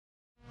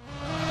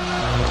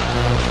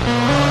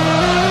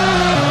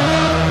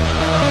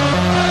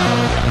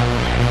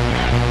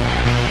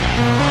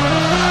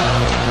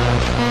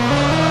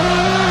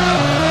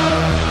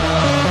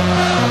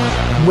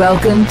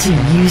Welcome to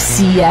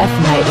UCF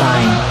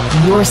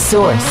Knightline, your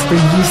source for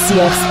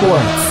UCF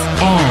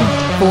sports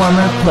and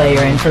former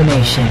player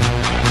information.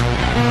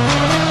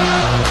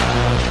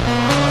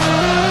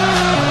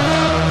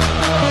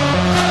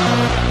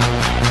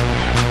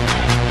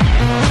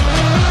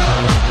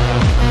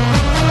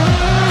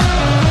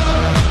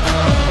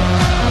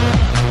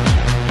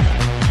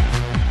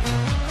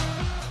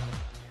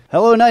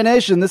 Hello, Night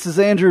Nation. This is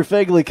Andrew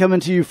Phegley coming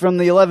to you from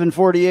the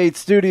 1148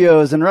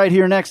 studios, and right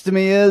here next to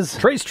me is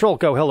Trace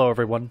Trylko. Hello,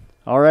 everyone.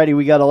 Alrighty,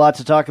 we got a lot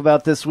to talk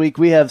about this week.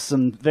 We have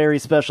some very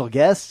special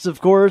guests,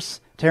 of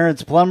course.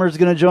 Terrance Plummer is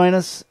going to join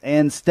us,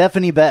 and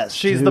Stephanie Best.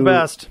 She's the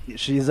best.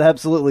 She's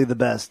absolutely the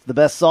best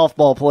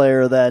softball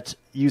player that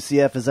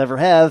UCF has ever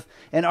had,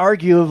 and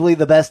arguably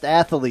the best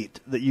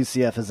athlete that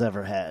UCF has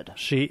ever had.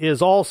 She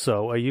is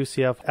also a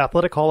UCF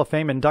Athletic Hall of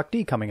Fame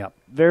inductee coming up.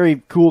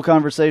 Very cool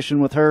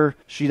conversation with her.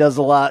 She does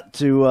a lot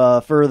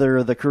to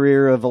further the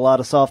career of a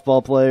lot of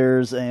softball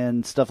players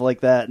and stuff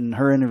like that, and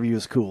her interview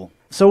is cool.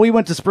 So we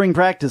went to spring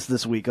practice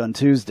this week on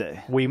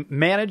Tuesday. We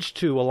managed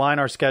to align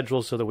our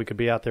schedules so that we could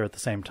be out there at the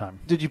same time.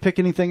 Did you pick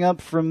anything up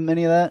from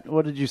any of that?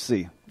 What did you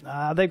see?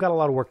 They've got a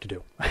lot of work to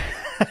do.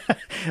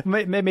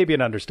 Maybe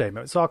an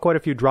understatement. Saw quite a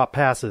few drop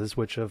passes,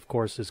 which of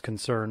course is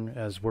concern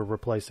as we're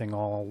replacing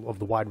all of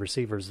the wide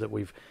receivers that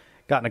we've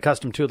gotten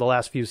accustomed to the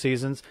last few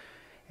seasons.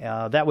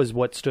 That was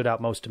what stood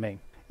out most to me.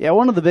 Yeah,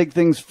 one of the big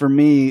things for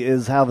me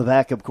is how the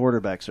backup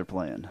quarterbacks are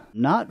playing.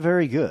 Not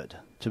very good,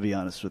 to be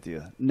honest with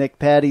you. Nick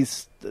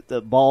Patty's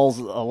the balls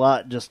a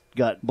lot just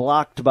got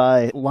blocked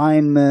by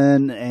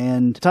linemen,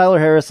 and Tyler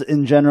Harris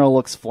in general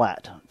looks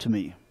flat to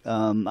me.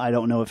 I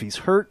don't know if he's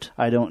hurt.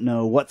 I don't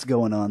know what's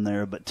going on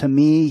there, but to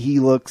me, he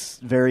looks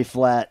very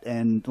flat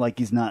and like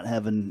he's not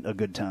having a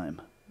good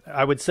time.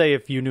 I would say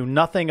if you knew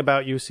nothing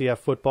about UCF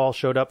football,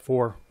 showed up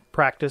for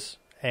practice,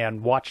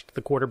 and watched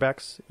the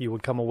quarterbacks, you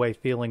would come away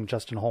feeling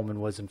Justin Holman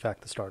was, in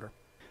fact, the starter.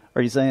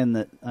 Are you saying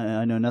that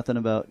I know nothing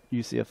about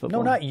UCF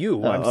football? No, not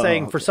you. I'm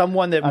saying for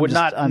someone that would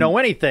not know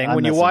anything,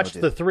 when you watch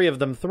the three of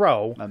them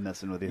throw, I'm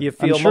messing with you. You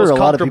feel most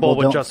comfortable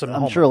with Justin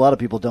Holman. I'm sure a lot of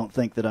people don't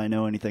think that I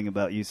know anything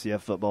about UCF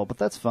football, but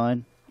that's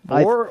fine.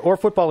 Or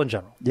football in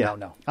general. Yeah,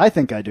 no. I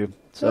think I do.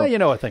 So well, you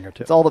know a thing or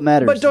two. It's all that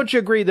matters. But don't you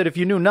agree that if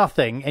you knew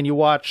nothing and you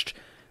watched,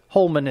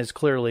 Holman is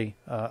clearly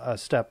a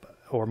step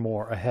or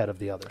more ahead of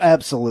the others?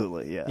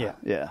 Absolutely,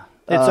 yeah.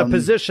 It's a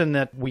position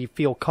that we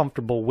feel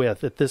comfortable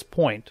with at this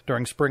point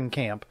during spring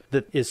camp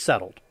that is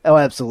settled. Oh,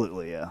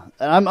 absolutely, yeah.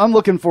 And I'm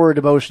looking forward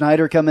to Bo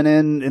Schneider coming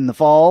in the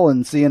fall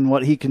and seeing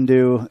what he can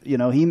do. You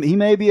know, he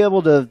may be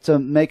able to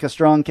make a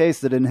strong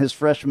case that in his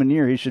freshman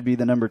year he should be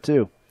the number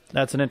 2.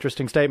 That's an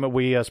interesting statement.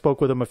 We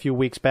spoke with him a few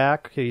weeks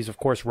back. He's, of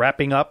course,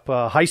 wrapping up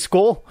high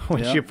school,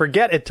 which you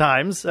forget at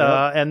times,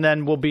 and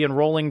then will be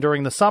enrolling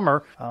during the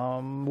summer.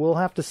 We'll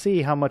have to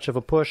see how much of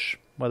a push,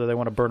 whether they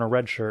want to burn a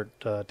red shirt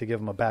to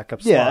give him a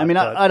backup slot. Yeah, I mean,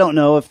 I don't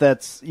know if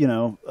that's,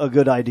 a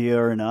good idea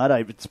or not.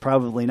 It's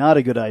probably not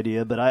a good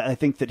idea, but I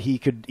think that he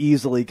could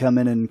easily come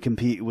in and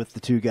compete with the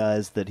 2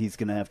 guys that he's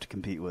going to have to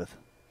compete with.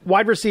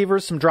 Wide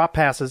receivers, some drop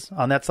passes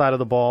on that side of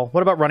the ball.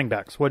 What about running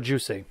backs? What did you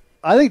see?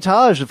 I think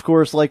Taj, of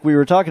course, like we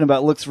were talking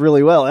about, looks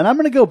really well. And I'm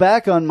going to go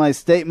back on my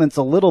statements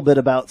a little bit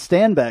about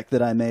Stanback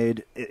that I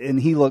made,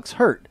 and he looks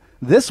hurt.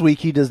 This week,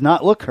 he does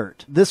not look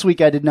hurt. This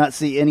week, I did not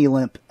see any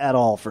limp at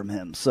all from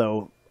him.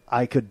 So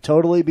I could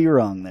totally be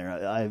wrong there.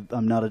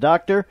 I'm not a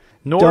doctor.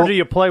 Nor do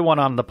you play one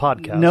on the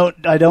podcast. No,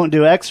 I don't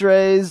do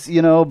x-rays,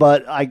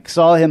 but I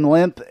saw him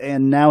limp,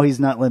 and now he's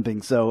not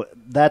limping. So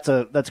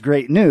that's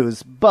great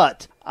news.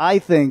 But I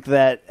think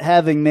that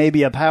having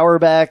maybe a power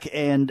back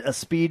and a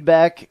speed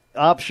back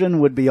option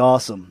would be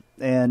awesome.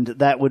 And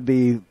that would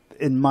be,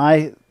 in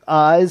my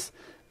eyes,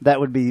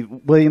 that would be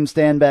William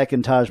Stanback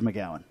and Taj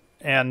McGowan.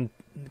 And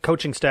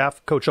coaching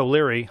staff, Coach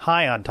O'Leary,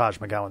 high on Taj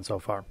McGowan so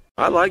far.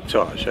 I like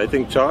Taj. I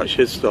think Taj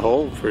hits the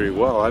hole pretty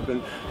well. I've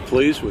been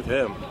pleased with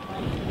him.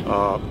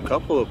 A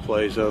couple of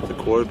plays out, the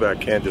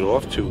quarterback handed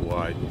off too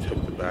wide and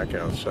took the back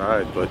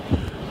outside. But,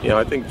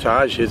 I think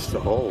Taj hits the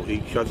hole. He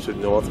cuts it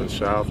north and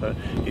south.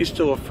 He's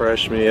still a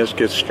freshman. He has to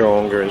get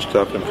stronger and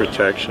stuff in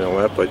protection and all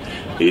that. But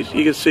you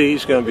can see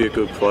he's going to be a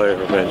good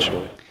player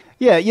eventually.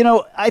 Yeah,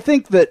 I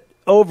think that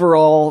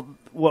overall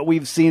what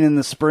we've seen in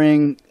the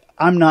spring,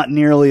 I'm not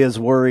nearly as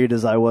worried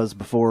as I was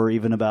before,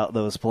 even about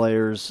those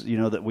players,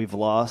 that we've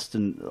lost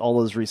and all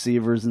those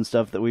receivers and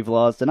stuff that we've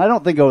lost. And I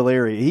don't think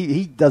O'Leary,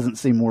 he doesn't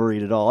seem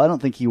worried at all. I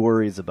don't think he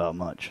worries about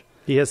much.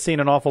 He has seen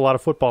an awful lot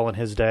of football in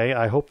his day.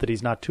 I hope that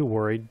he's not too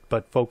worried,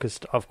 but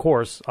focused, of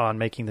course, on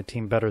making the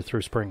team better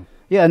through spring.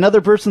 Yeah,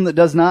 another person that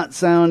does not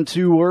sound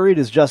too worried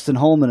is Justin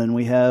Holman, and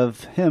we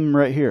have him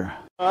right here.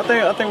 I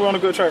think we're on a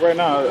good track right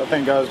now. I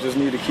think guys just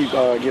need to keep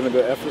giving a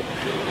good effort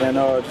and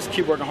just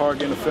keep working hard,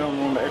 getting the film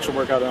room, the extra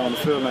work out there on the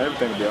field, and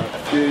everything will be all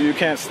right. You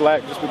can't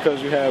slack just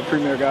because you have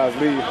premier guys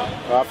leave.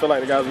 I feel like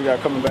the guys we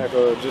got coming back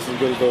are just as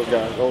good as those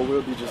guys, or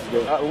will be just as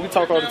good. We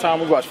talk all the time.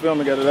 We watch film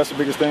together. That's the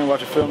biggest thing,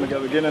 watching film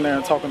together. Getting in there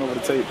and talking over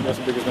the tape, that's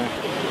the biggest thing.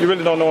 You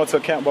really don't know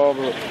until camp ball,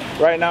 but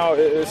right now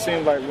it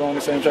seems like we're on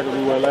the same track as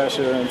we were last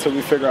year until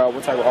we figure out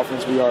what type of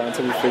offense we are,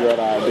 until we figure out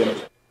our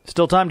identity.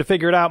 Still time to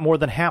figure it out. More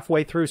than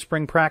halfway through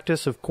spring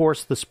practice. Of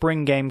course, the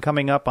spring game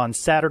coming up on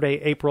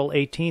Saturday, April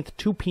 18th,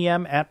 2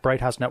 p.m. at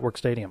Bright House Network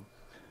Stadium.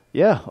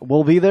 Yeah,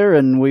 we'll be there,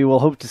 and we will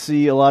hope to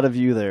see a lot of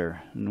you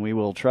there. And we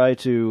will try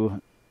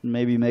to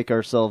maybe make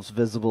ourselves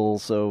visible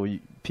so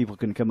people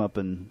can come up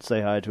and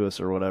say hi to us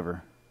or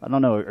whatever. I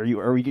don't know.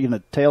 Are we going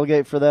to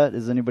tailgate for that?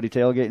 Is anybody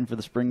tailgating for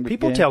the spring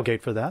People game?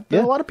 tailgate for that. There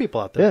are a lot of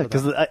people out there. Yeah,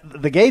 because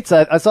the gates,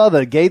 I saw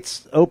the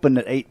gates open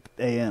at 8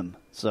 a.m.,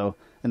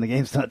 and the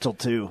game's not till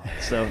 2.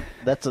 So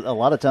that's a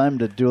lot of time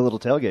to do a little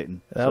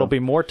tailgating. That'll be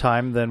more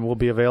time than will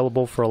be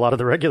available for a lot of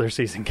the regular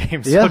season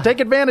games. Yeah. So take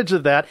advantage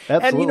of that.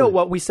 Absolutely. And you know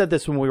what? We said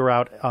this when we were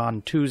out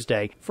on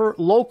Tuesday. For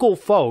local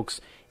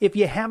folks, if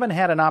you haven't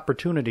had an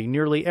opportunity,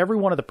 nearly every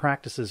one of the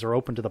practices are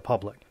open to the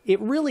public. It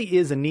really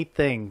is a neat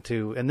thing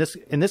to, in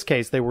this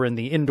case, they were in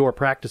the indoor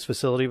practice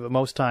facility, but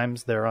most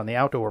times they're on the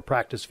outdoor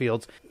practice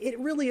fields. It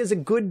really is a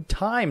good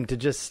time to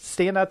just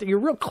stand out there. You're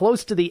real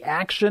close to the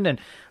action. And,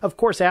 of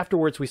course,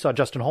 afterwards we saw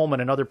Justin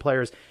Holman and other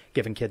players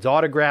giving kids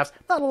autographs.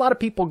 Not a lot of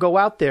people go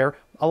out there.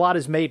 A lot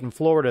is made in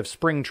Florida of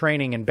spring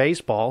training in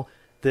baseball.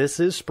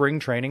 This is spring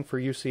training for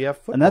UCF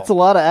football. And that's a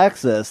lot of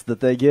access that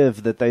they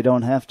give that they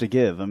don't have to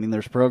give. I mean,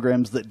 there's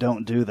programs that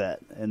don't do that.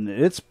 And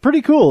it's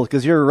pretty cool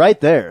because you're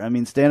right there. I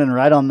mean, standing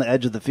right on the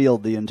edge of the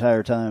field the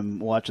entire time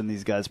watching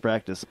these guys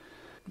practice.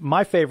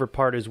 My favorite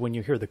part is when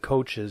you hear the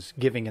coaches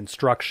giving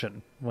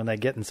instruction, when they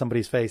get in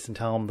somebody's face and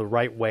tell them the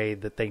right way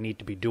that they need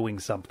to be doing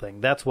something.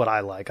 That's what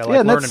I like. I like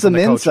and learning that's from some the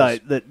coaches.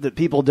 insight that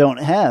people don't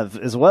have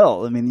as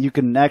well. I mean, you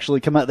can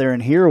actually come out there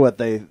and hear what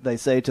they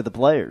say to the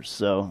players.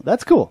 So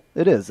that's cool.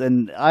 It is.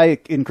 And I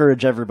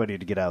encourage everybody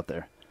to get out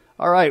there.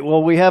 All right.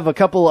 Well, we have a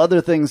couple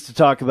other things to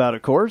talk about,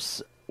 of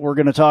course. We're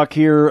going to talk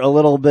here a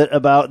little bit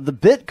about the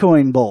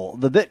Bitcoin Bowl.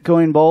 The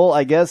Bitcoin Bowl,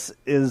 I guess,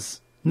 is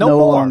no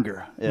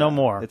longer. Yeah, no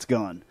more. It's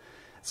gone.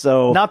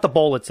 So not the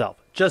bowl itself,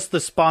 just the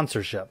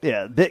sponsorship.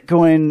 Yeah,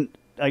 Bitcoin,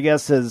 I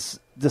guess, has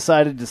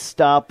decided to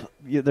stop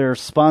their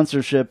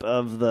sponsorship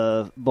of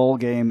the bowl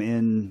game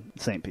in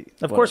St. Pete.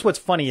 Of course, what's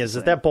funny is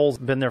that bowl's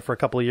been there for a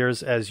couple of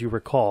years. As you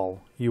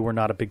recall, you were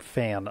not a big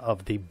fan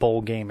of the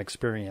bowl game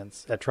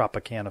experience at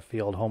Tropicana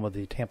Field, home of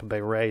the Tampa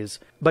Bay Rays.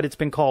 But it's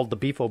been called the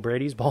Beef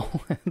O'Brady's Bowl,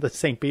 the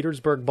St.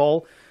 Petersburg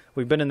Bowl.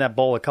 We've been in that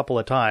bowl a couple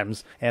of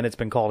times, and it's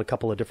been called a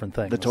couple of different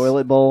things. The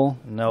toilet bowl?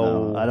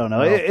 No. I don't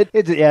know. No.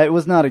 It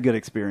was not a good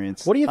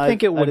experience. What do you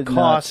think it would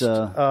cost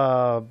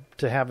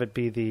to have it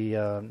be the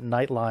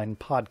Knightline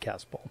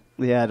Podcast Bowl?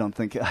 Yeah, I don't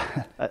think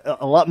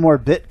a lot more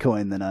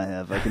Bitcoin than I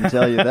have. I can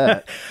tell you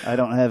that. I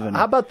don't have any.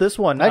 How about this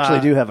one? I actually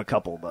do have a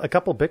couple. But a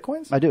couple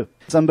Bitcoins? I do.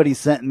 Somebody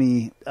sent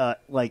me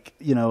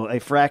a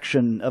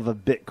fraction of a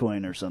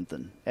Bitcoin or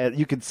something.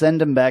 You could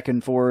send them back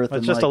and forth.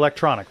 It's just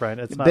electronic, right?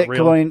 It's not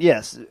Bitcoin, real.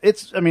 Yes,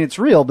 it's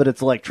real, but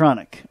it's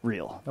electronic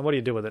real. And what do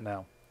you do with it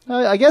now?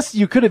 I guess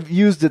you could have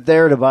used it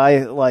there to buy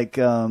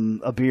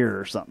a beer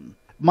or something.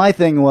 My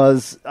thing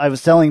was, I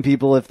was telling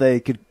people if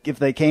they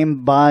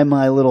came by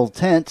my little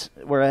tent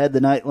where I had the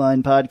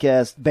Knightline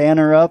podcast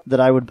banner up, that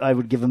I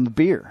would give them a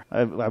beer.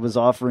 I was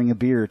offering a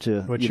beer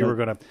to which you were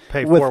going to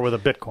pay for with a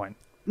Bitcoin.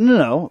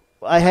 No,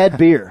 I had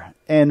beer,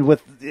 and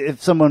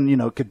if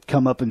someone could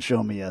come up and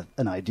show me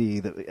an ID,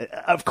 that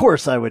of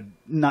course I would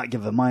not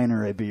give a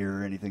minor a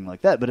beer or anything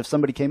like that. But if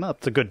somebody came up,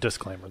 it's a good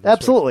disclaimer.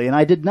 Absolutely, and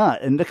I did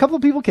not. And a couple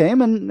of people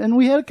came, and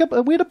we had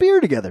a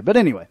beer together. But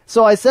anyway,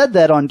 so I said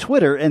that on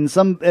Twitter,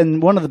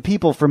 and one of the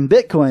people from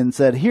Bitcoin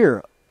said,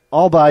 "Here,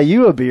 I'll buy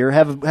you a beer.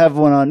 Have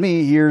one on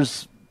me.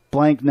 Here's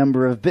blank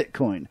number of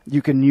Bitcoin.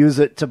 You can use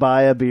it to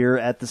buy a beer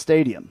at the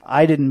stadium."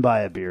 I didn't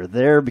buy a beer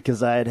there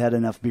because I had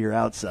enough beer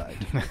outside.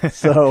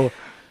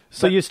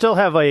 So you still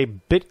have a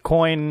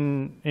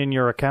Bitcoin in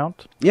your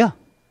account? Yeah.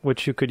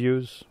 Which you could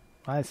use?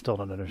 I still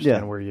don't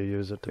understand where you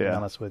use it, to be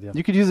honest with you.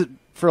 You could use it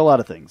for a lot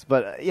of things,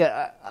 but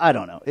I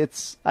don't know.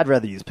 I'd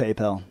rather use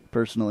PayPal,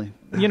 personally.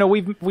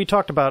 We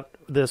talked about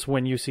this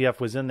when UCF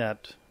was in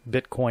that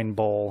Bitcoin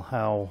Bowl,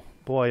 how,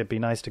 boy, it'd be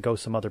nice to go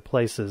some other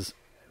places.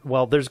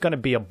 Well, there's going to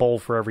be a bowl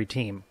for every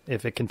team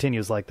if it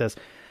continues like this.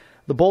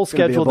 The bowl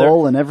schedule, be a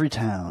bowl in every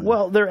town.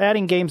 Well, they're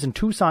adding games in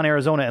Tucson,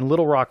 Arizona, and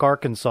Little Rock,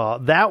 Arkansas.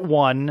 That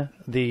one,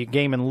 the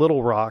game in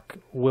Little Rock,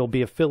 will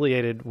be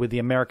affiliated with the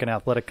American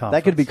Athletic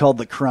Conference. That could be called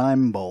the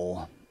Crime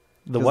Bowl.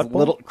 The what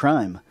bowl?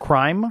 Crime.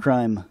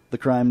 Crime? The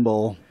Crime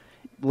Bowl.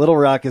 Little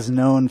Rock is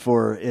known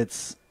for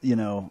its,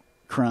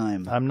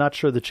 crime. I'm not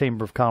sure the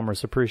Chamber of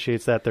Commerce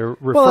appreciates that. They're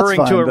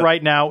referring to it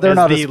right now as they're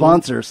not a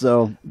sponsor,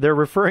 so they're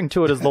referring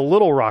to it as the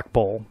Little Rock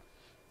Bowl.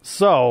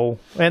 So,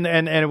 and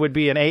it would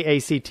be an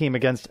AAC team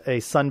against a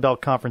Sun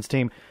Belt Conference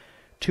team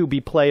to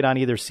be played on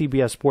either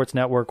CBS Sports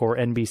Network or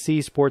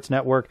NBC Sports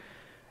Network.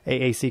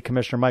 AAC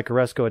Commissioner Mike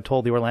Oresco had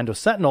told the Orlando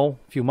Sentinel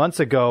a few months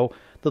ago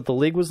that the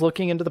league was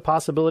looking into the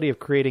possibility of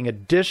creating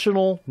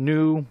additional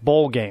new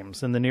bowl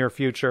games in the near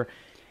future.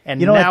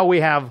 And now we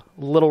have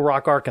Little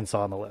Rock,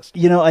 Arkansas on the list.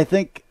 I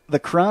think the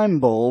Crime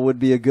Bowl would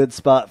be a good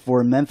spot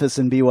for Memphis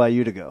and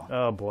BYU to go.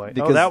 Oh boy!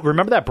 Because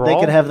remember that brawl? They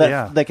could have that.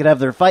 Yeah. They could have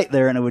their fight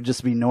there, and it would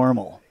just be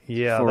normal.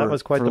 Yeah, that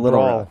was quite the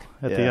brawl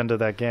at the end of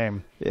that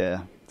game.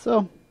 Yeah.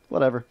 So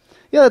whatever.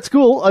 Yeah, that's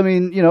cool. I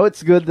mean,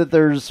 it's good that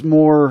there's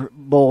more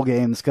bowl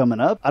games coming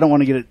up. I don't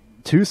want to get it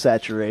too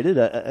saturated.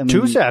 I mean,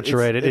 too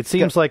saturated. It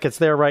seems like it's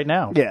there right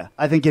now. Yeah,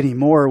 I think any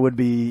more would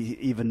be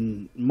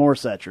even more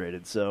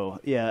saturated. So,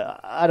 yeah,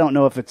 I don't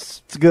know if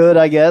it's good,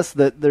 I guess,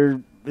 that there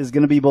is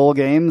going to be bowl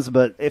games,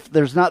 but if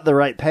there's not the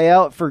right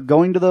payout for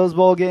going to those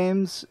bowl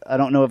games, I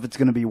don't know if it's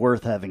going to be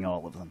worth having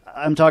all of them.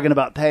 I'm talking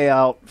about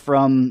payout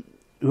from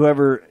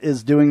whoever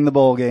is doing the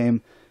bowl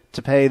game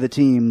to pay the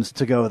teams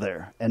to go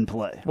there and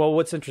play. Well,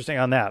 what's interesting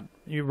on that,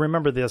 you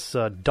remember this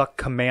Duck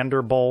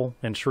Commander Bowl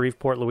in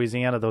Shreveport,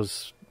 Louisiana,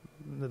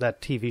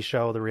 that TV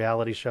show, the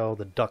reality show,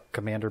 the Duck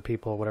Commander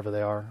people, whatever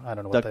they are. I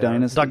don't know what Duck they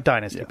Dynasty? are. Duck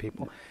Dynasty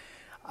people.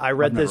 I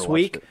read this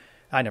week.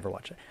 I never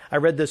watched it. I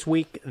read this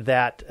week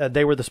that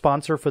they were the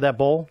sponsor for that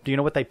bowl. Do you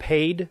know what they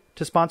paid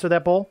to sponsor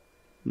that bowl?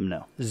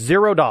 No.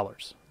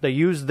 $0. They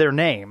used their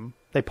name.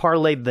 They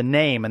parlayed the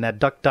name in that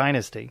Duck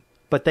Dynasty,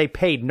 but they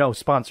paid no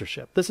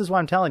sponsorship. This is why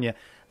I'm telling you,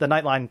 the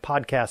Knightline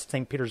podcast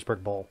St.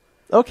 Petersburg Bowl.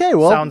 Okay,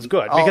 well, sounds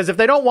good. Because if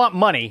they don't want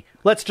money,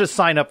 let's just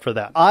sign up for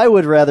that. I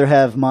would rather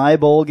have my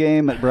bowl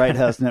game at Bright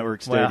House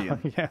Network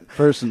Stadium, yeah.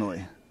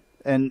 personally.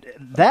 And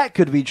that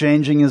could be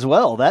changing as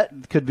well.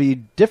 That could be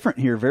different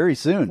here very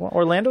soon. Well,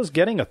 Orlando's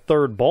getting a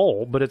third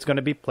bowl, but it's going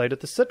to be played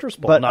at the Citrus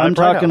Bowl. But not I'm at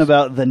Bright talking House.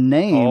 about the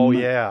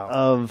name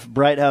of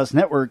Bright House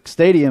Network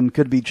Stadium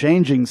could be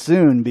changing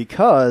soon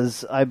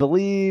because I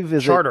believe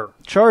Charter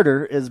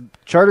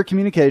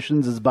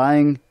Communications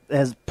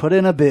has put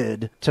in a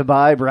bid to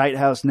buy Bright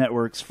House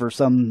Networks for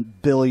some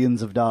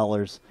billions of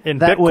dollars. In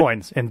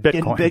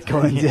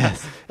Bitcoins,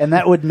 yes. And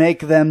that would make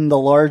them the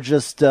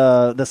largest,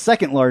 the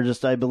second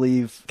largest, I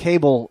believe,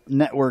 cable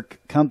network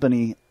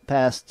company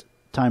past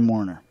Time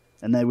Warner.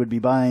 And they would be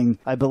buying,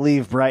 I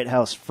believe, Bright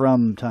House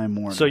from Time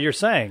Warner. So you're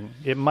saying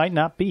it might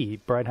not be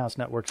Bright House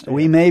Network Stadium.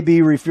 We may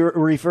be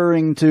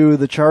referring to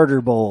the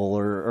Charter Bowl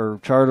or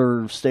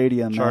Charter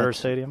Stadium.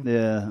 Stadium?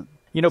 Yeah.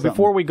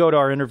 Before we go to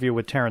our interview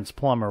with Terrance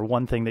Plummer,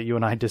 one thing that you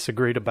and I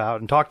disagreed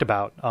about and talked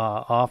about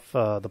off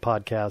the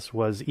podcast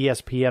was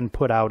ESPN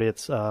put out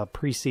its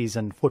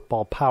preseason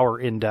football power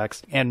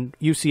index, and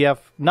UCF,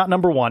 not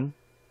number one,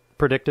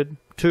 predicted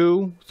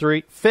 2,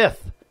 3,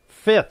 fifth.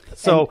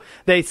 So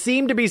they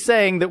seem to be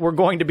saying that we're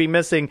going to be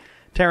missing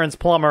Terrance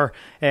Plummer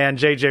and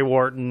J.J.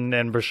 Wharton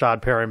and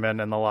Brashad Perryman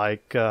and the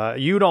like.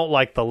 You don't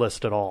like the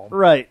list at all.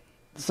 Right.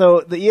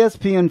 So the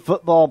ESPN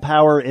football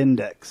power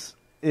index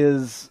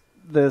is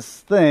this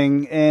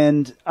thing,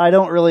 and I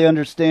don't really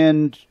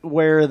understand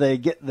where they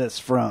get this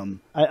from.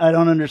 I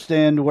don't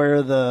understand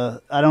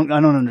I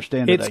don't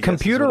understand it. It's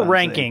computer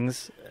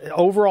rankings,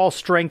 overall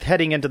strength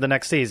heading into the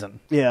next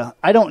season. Yeah,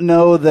 I don't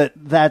know that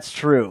that's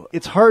true.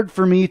 It's hard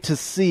for me to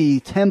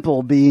see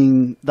Temple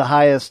being the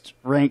highest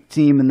ranked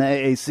team in the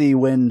AAC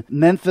when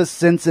Memphis,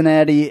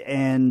 Cincinnati,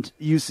 and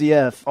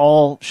UCF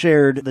all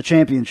shared the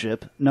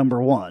championship,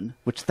 number one,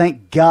 which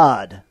thank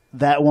God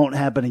that won't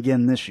happen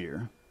again this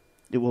year.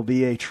 It will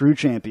be a true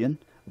champion,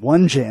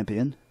 one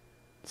champion.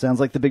 Sounds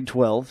like the Big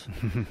 12.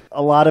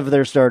 A lot of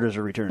their starters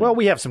are returning. Well,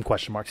 we have some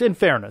question marks. In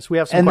fairness, we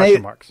have some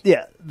question marks.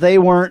 Yeah, they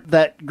weren't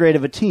that great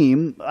of a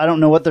team. I don't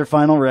know what their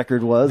final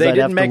record was. I'd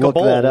have to look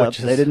that up.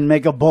 They didn't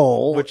make a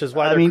bowl. Which is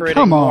why they're creating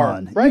come more.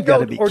 on. Right? You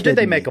gotta be or did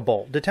they kidding make me. a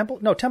bowl? Did Temple?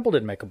 No, Temple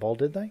didn't make a bowl,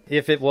 did they?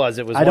 If it was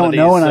I one don't of these,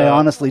 know, and I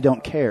honestly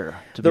don't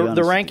care, to be honest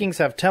The with rankings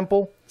have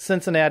Temple,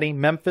 Cincinnati,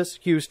 Memphis,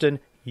 Houston,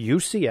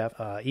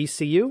 UCF,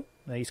 ECU,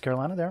 East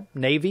Carolina there,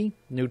 Navy,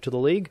 new to the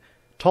league,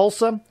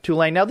 Tulsa,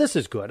 Tulane. Now, this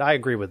is good. I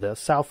agree with this.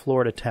 South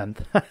Florida,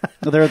 10th.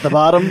 They're at the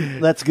bottom.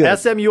 That's good.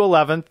 SMU,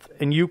 11th,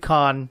 and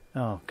UConn.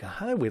 Oh, God,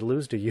 how did we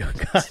lose to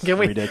UConn?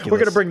 Ridiculous. We're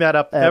going to bring that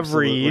up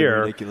Absolutely every year.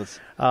 Ridiculous.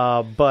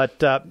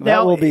 That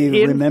now, will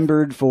be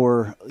remembered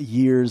for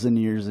years and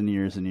years and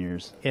years and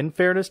years. In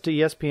fairness to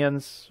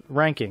ESPN's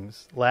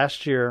rankings,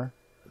 last year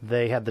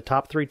they had the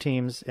top three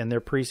teams in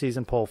their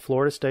preseason poll: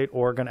 Florida State,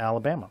 Oregon,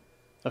 Alabama.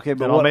 Okay,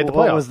 but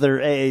what was their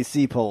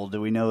AAC poll?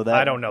 Do we know that?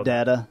 I don't know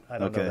data. I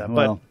don't know that.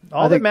 Well, but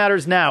all that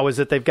matters now is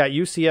that they've got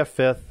UCF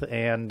 5th,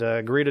 and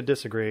agree to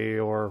disagree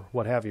or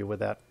what have you with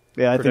that.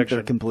 Yeah, I think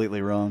they're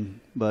completely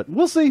wrong, but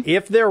we'll see.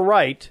 If they're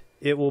right,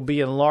 it will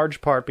be in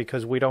large part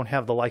because we don't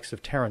have the likes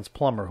of Terrance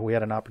Plummer, who we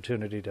had an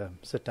opportunity to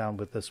sit down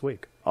with this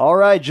week. All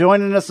right,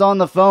 joining us on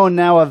the phone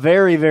now, a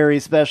very,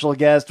 very special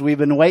guest. We've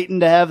been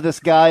waiting to have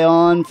this guy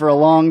on for a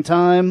long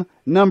time.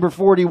 Number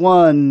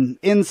 41,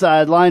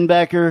 inside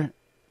linebacker,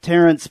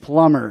 Terrance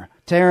Plummer.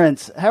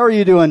 Terrance, how are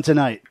you doing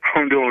tonight?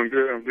 I'm doing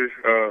good. I'm just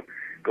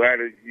glad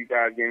that you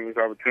guys gave me this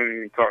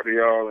opportunity to talk to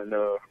y'all and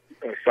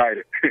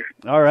excited.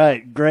 All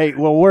right, great.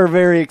 Well, we're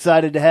very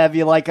excited to have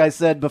you. Like I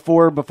said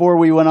before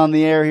we went on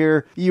the air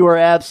here, you are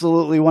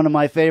absolutely one of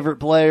my favorite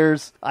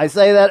players. I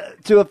say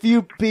that to a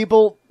few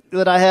people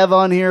that I have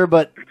on here,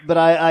 but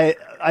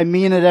I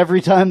mean it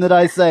every time that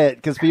I say it,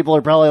 because people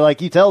are probably like,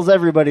 he tells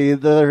everybody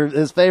they're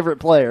his favorite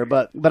player,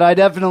 but I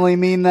definitely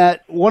mean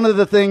that. One of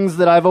the things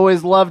that I've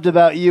always loved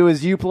about you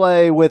is you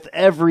play with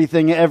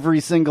everything every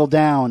single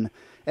down,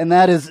 and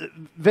that is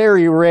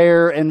very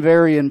rare and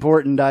very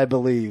important, I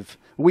believe.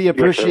 We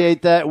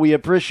appreciate that. We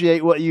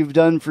appreciate what you've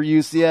done for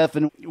UCF,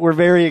 and we're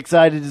very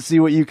excited to see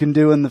what you can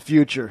do in the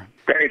future.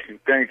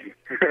 Thank you.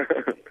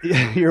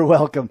 You're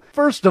welcome.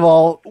 First of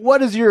all,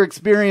 what has your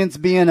experience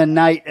being a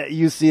Knight at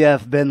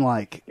UCF been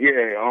like? Yeah,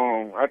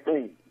 I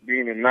think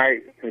being a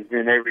Knight has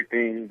been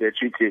everything that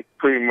you could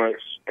pretty much,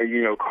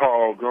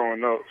 call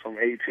growing up from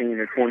 18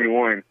 to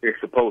 21 is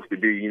supposed to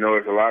be.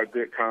 It's a lot of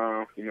good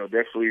time,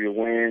 definitely the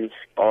wins,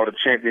 all the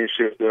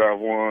championships that I've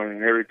won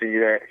and everything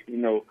that,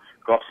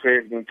 golf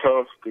it's been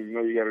tough because,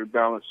 you got to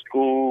balance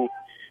school,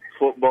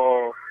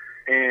 football,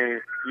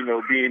 and,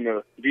 being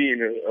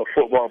a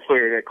football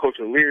player that Coach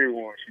O'Leary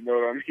wants, you know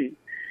what I mean?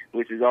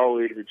 Which is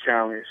always a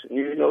challenge.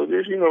 And,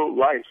 there's,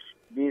 life,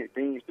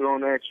 things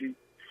thrown at you,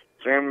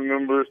 family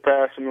members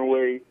passing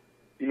away,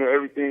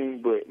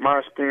 everything. But my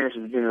experience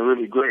has been a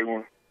really great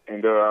one,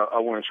 and I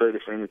wouldn't trade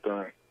it for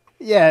anything.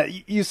 Yeah,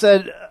 you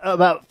said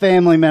about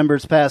family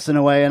members passing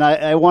away, and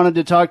I wanted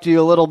to talk to you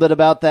a little bit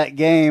about that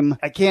game.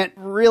 I can't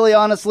really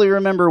honestly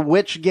remember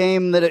which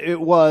game that it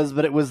was,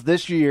 but it was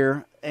this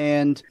year.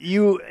 And it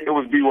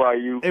was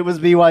BYU. It was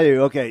BYU.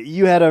 Okay.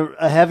 You had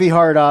a heavy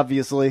heart,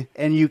 obviously,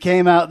 and you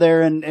came out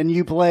there and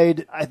you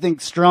played, I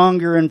think,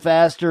 stronger and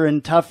faster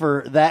and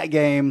tougher that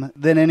game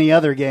than any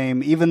other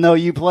game. Even though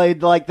you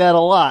played like that a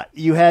lot,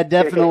 you had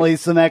definitely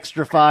some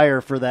extra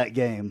fire for that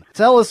game.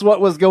 Tell us what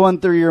was going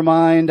through your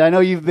mind. I know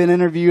you've been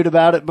interviewed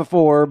about it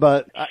before,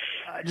 but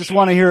I just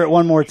want to hear it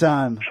one more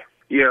time.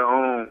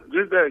 Yeah,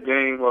 just that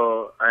game,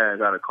 I had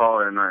got a call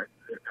that night.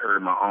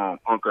 Heard my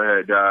uncle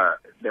had died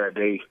that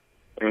day.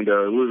 And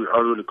I was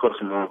really close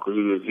to my uncle.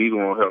 He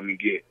gonna help me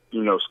get,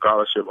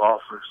 scholarship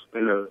offers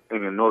in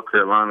the North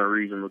Carolina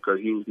region because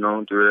he was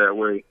known through that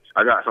way.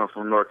 I got something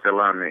from North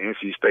Carolina and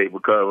NC State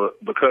because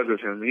of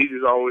him. He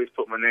just always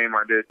put my name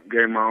out there,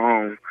 gave my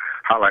own,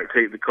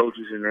 take the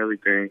coaches and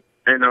everything.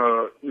 And it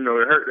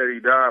hurt that he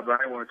died, but I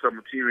didn't want to tell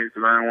my teammates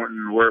because I didn't want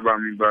them to worry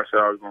about me. But I said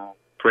I was gonna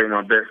play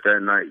my best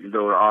that night, to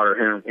honor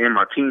him and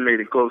my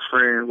teammate and close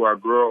friend who I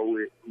grew up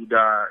with, who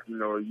died,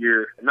 a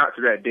year, not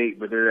to that date,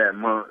 but to that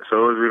month.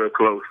 So it was really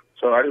close.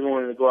 So I just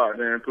wanted to go out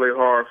there and play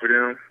hard for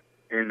them.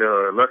 And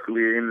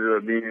luckily it ended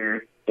up being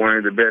one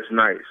of the best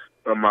nights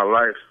of my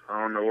life. I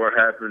don't know what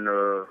happened.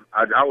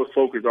 I was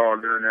focused all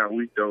during that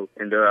week, though.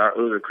 And it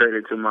was a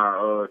credit to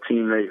my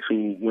teammates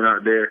who went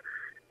out there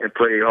and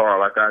played hard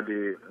like I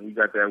did. And we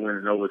got that win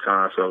in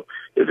overtime. So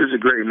it was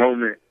a great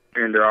moment.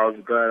 And I was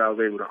glad I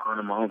was able to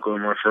honor my uncle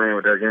and my friend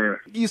with that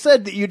game. You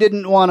said that you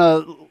didn't want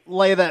to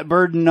lay that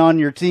burden on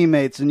your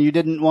teammates and you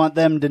didn't want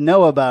them to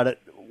know about it.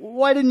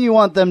 Why didn't you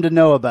want them to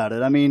know about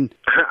it? I mean,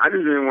 I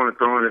just didn't want to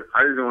throw it.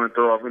 I just didn't want to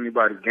throw off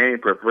anybody's game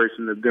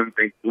preparation of them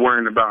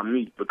worrying about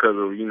me because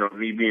of,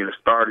 me being a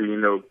starter.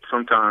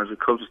 Sometimes the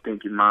coaches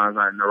think your mind's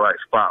not in the right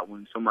spot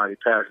when somebody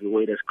passes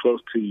away that's close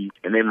to you,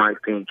 and they might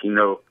think,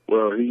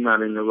 well, he's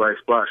not in the right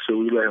spot. Should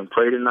we let him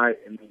play tonight?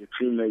 And then your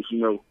teammates,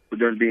 with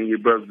them being your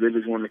brothers, they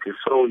just want to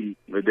console you.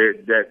 But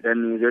that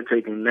means they're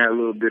taking that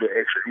little bit of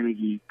extra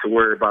energy to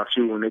worry about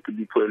you when they could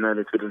be putting that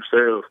into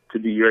themselves to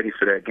be ready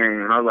for that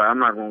game. And I was like, I'm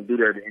not going to do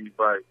that to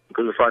anybody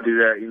because if I do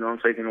that, I'm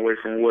taking away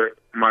from what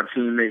my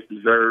teammates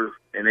deserve,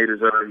 and they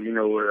deserve,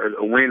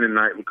 a win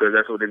tonight because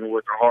that's what they've been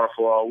working hard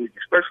for all week.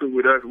 Especially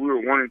with us, we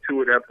were 1-2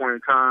 at that point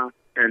in time,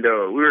 and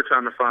we were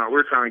trying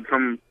to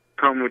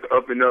come with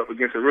up and up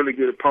against a really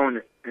good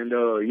opponent. And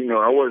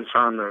I wasn't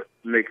trying to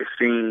make a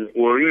scene,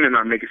 or even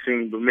not make a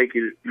scene, but make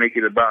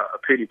it about a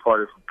pity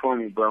party for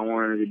Plummer. But I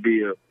wanted it to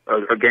be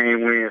a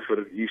game win for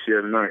the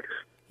UCF Knights.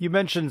 You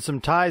mentioned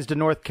some ties to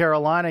North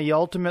Carolina. You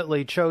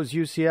ultimately chose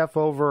UCF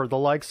over the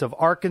likes of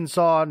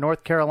Arkansas,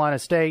 North Carolina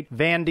State,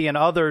 Vandy, and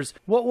others.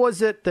 What was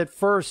it that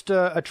first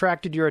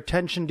attracted your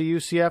attention to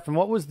UCF, and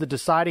what was the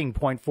deciding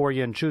point for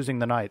you in choosing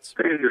the Knights?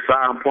 I think the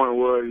deciding point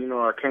was,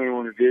 I came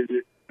on a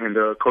visit, and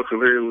Coach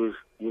O'Leary was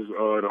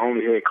the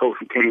only head coach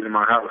who came to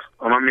my house.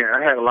 I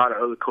had a lot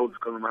of other coaches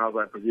come to my house,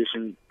 like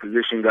position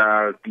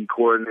guys, D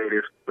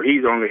coordinators, but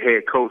he's the only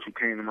head coach who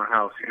came to my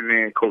house, and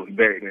then Coach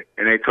Beckman.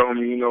 And they told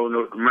me, no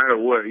matter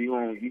what, you're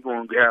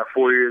gonna have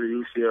 4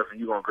 years at UCF and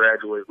you're gonna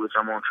graduate, which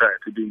I'm on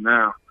track to do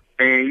now.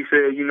 And he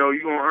said, you're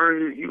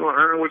gonna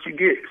earn what you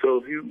get.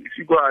 So if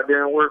you go out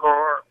there and work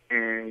hard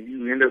and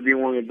you end up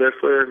being one of the best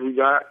players we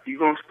got, you're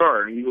gonna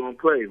start and you're gonna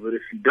play. But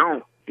if you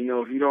don't,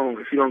 if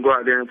you don't go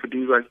out there and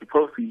produce like you're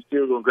supposed to, you're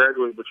still gonna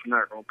graduate, but you're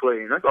not gonna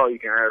play. And that's all you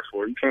can ask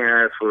for. You can't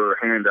ask for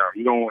a handout.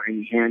 You don't want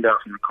any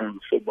handouts when it comes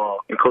to football.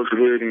 And Coach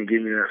really didn't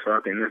give me that, so I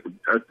think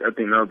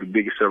that was the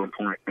biggest selling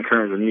point in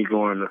terms of me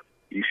going to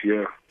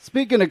UCF.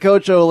 Speaking of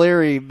Coach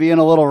O'Leary being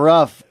a little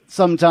rough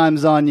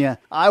sometimes on you,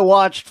 I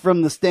watched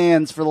from the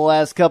stands for the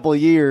last couple of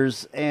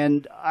years,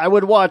 and I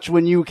would watch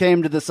when you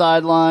came to the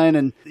sideline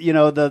and,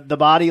 the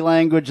body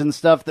language and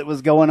stuff that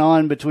was going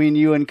on between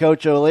you and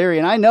Coach O'Leary,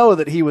 and I know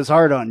that he was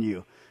hard on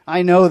you.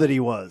 I know that he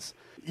was.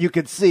 You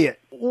could see it.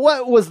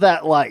 What was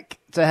that like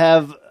to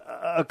have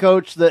a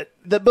coach that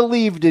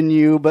believed in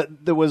you,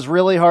 but that was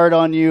really hard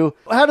on you?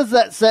 How does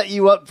that set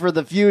you up for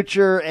the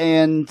future,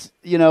 and,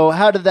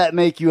 how did that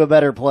make you a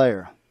better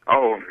player?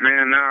 Oh,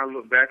 man, now I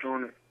look back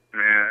on it,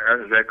 man,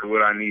 that's exactly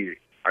what I needed.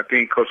 I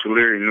think Coach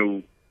O'Leary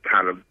knew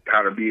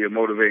how to be a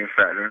motivating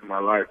factor in my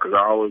life, because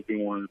I always been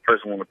one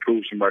person want to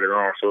prove somebody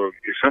wrong. So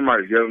if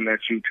somebody's yelling at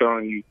you,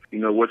 telling you,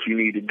 what you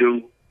need to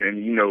do,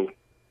 and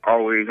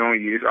always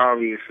on you, it's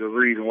obvious the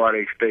reason why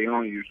they stay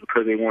on you is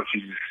because they want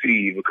you to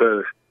succeed.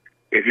 Because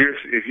if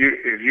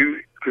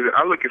you, because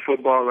I look at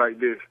football like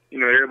this,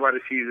 everybody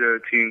sees a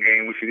team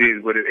game, which it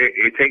is, but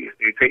it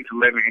takes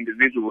 11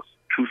 individuals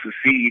to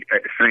succeed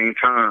at the same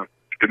time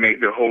to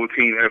make the whole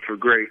team effort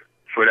great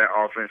for that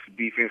offense,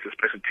 defense, or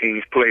special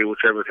teams play,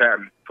 whichever's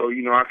happening. So,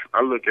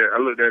 I looked at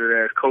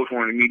it as coach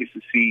wanted me to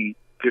succeed,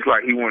 just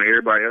like he wanted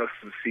everybody else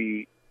to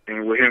succeed.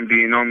 And with him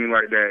being on me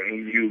like that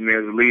and viewed me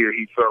as a leader,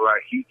 he felt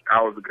like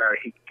I was the guy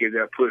he could give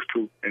that push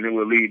to, and it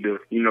would lead to,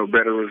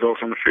 better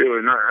results on the field.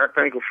 And I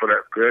thank him for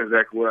that, because that's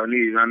exactly what I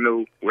need. And I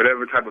know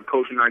whatever type of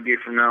coaching I get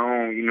from now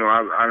on,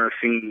 I've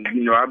seen,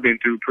 I've been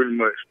through pretty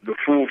much the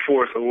full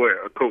force of what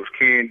a coach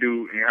can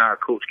do and how a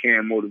coach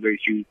can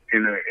motivate you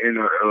in a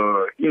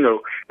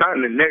not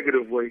in a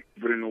negative way,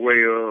 but in a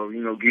way of,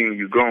 getting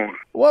you going.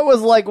 What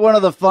was like one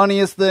of the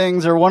funniest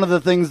things, or one of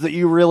the things that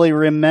you really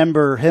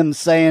remember him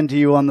saying to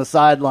you on the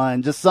sideline?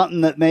 Just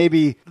something that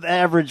maybe the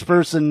average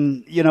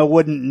person,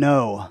 wouldn't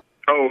know.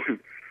 Oh,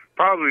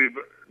 probably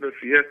the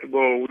Fiesta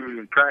Bowl. We was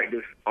in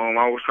practice. I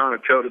was trying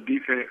to tell the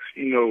defense,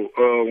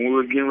 when we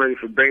were getting ready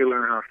for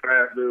Baylor and how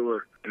fast they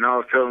were. And I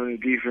was telling the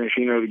defense,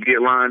 to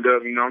get lined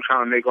up. I'm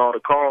trying to make all the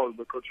calls,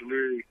 but Coach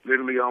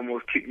literally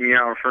almost kicked me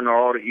out in front of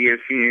all the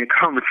ESPN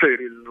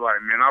commentators. It's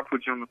like, man, I'll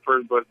put you on the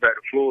first bus back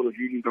to Florida if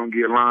you just don't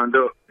get lined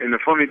up. And the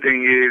funny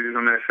thing is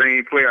on that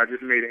same play, I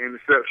just made an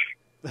interception.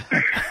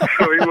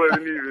 So he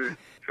wasn't even,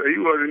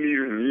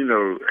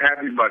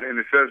 happy about the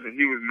interception.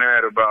 He was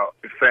mad about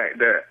the fact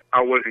that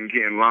I wasn't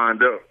getting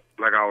lined up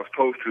like I was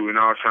supposed to, and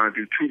I was trying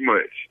to do too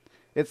much.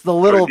 It's the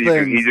little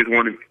things. He just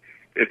wanted.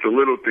 It's the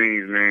little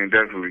things, man.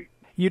 Definitely.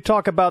 You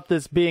talk about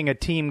this being a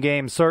team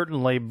game,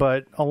 certainly,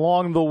 but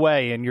along the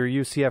way in your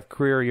UCF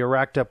career, you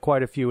racked up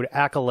quite a few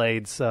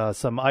accolades,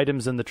 some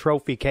items in the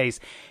trophy case.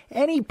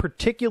 Any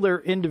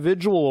particular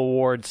individual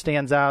award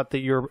stands out that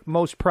you're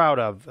most proud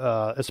of,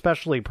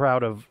 especially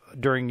proud of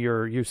during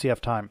your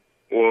UCF time?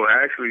 Well,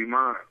 actually,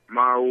 my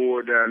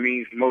award that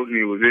means most to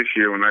me was this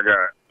year when I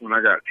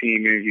got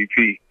team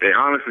MVP. They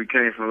honestly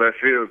came from left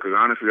field, because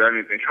honestly I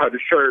didn't think I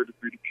deserved to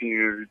be the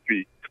team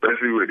MVP,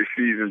 especially with the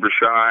season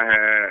Brashad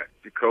had,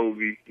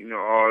 Jacoby,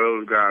 all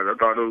those guys. I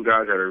thought those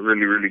guys had a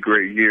really, really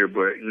great year,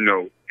 but,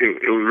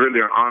 it was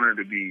really an honor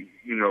to be,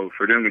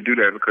 for them to do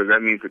that, because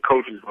that means the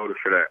coaches voted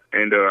for that.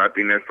 And I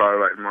think that's probably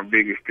like my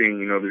biggest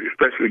thing,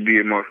 especially be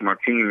amongst my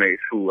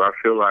teammates who I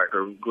feel like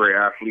are great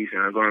athletes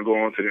and are going to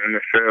go on to the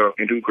NFL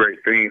and do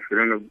great things. For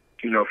them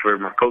to, for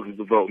my coaches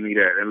to vote me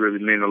that really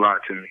meant a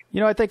lot to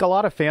me. I think a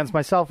lot of fans,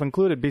 myself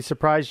included, be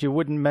surprised you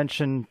wouldn't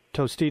mention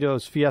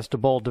Tostitos Fiesta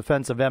Bowl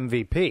defensive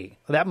MVP.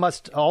 That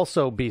must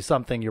also be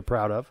something you're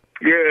proud of.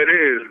 Yeah, it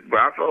is. But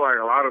I feel like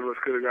a lot of us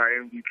could have got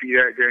MVP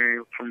that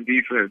game from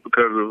defense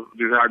because of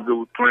just how good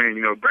we're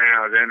playing. Brown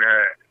Alexander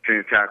had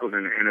 10 tackles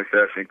and an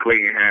interception.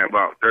 Clayton had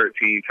about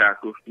 13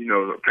 tackles,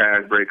 a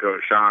pass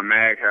breakup. Sean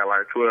Magg had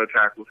like 12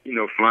 tackles,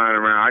 flying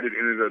around. I just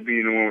ended up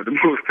being the one with the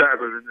most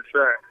tackles in the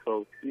sack.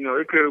 So,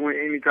 it could have went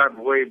any type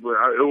of way, but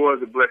it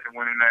was a blessing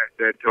winning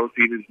that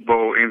Tostitos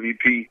Bowl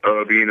MVP,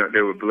 being up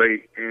there with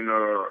Blake and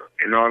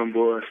all them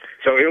boys.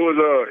 So it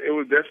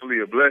was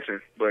definitely a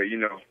blessing, but,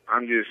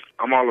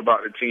 I'm all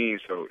about the team,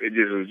 so it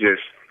just was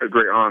just a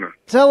great honor.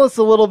 Tell us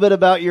a little bit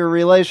about your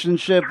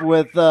relationship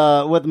with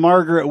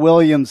Margaret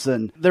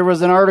Williamson. There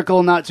was an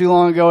article not too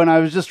long ago, and I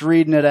was just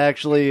reading it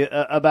actually,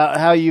 about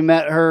how you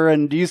met her,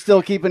 and do you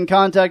still keep in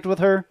contact with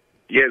her?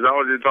 Yes, I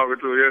was just talking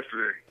to her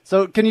yesterday.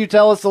 So can you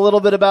tell us a little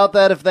bit about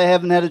that if they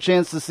haven't had a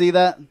chance to see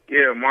that?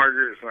 Yeah,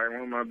 Margaret's like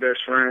one of my best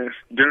friends.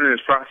 During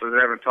this process,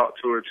 I haven't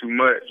talked to her too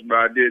much, but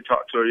I did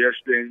talk to her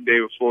yesterday and the day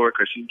before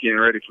because she's getting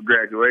ready for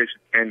graduation.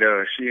 And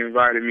she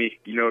invited me,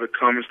 to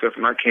come and stuff,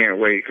 and I can't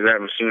wait because I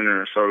haven't seen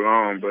her in so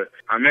long. But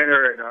I met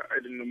her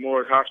at the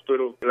Memorial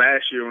Hospital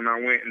last year when I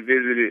went and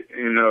visited,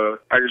 and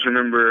I just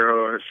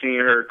remember seeing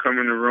her come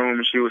in the room,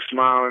 and she was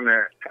smiling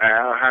at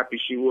how happy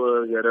she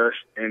was at us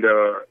and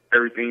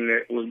everything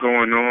that was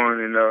going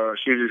on, and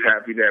she was just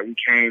happy that we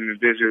came and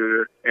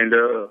visited her. And,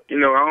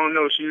 I don't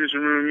know, she just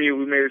remembered me.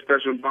 We made a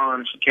special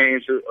bond. She came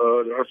to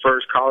her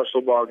first college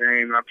football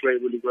game, and I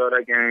played really well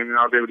that game, and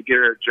I was able to get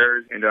her a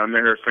jersey, and I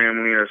met her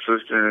family and her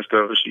sister and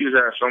stuff. She just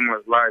had so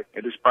much life,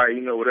 and despite,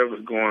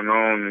 whatever's going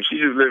on, and she's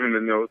just living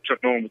the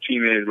normal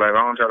teenage life.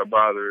 I don't try to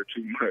bother her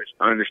too much.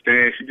 I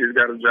understand she just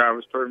got a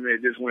driver's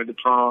permit, just went to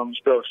prom and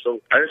stuff,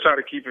 so I just try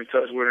to keep in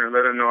touch with her and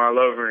let her know I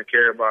love her and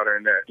care about her,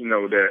 and that,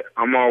 that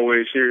I'm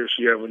always here if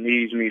she ever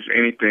needs me for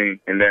anything,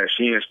 and that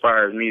she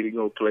inspires me to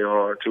go play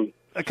hard too.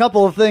 A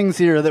couple of things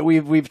here that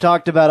we've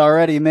talked about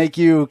already make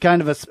you kind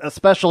of a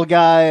special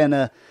guy and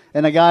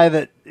a guy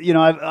that you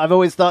know, I've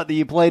always thought that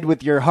you played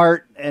with your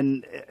heart,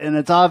 and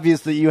it's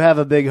obvious that you have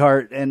a big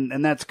heart,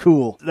 and that's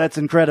cool. That's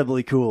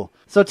incredibly cool.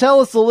 So tell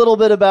us a little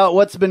bit about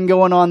what's been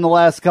going on the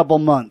last couple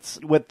months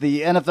with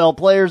the NFL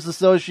Players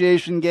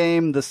Association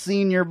game, the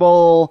Senior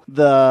Bowl,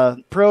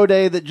 the Pro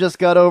Day that just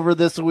got over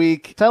this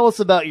week. Tell us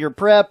about your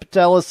prep.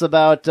 Tell us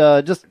about,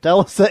 just tell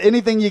us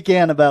anything you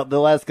can about the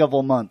last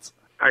couple months.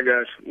 I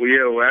got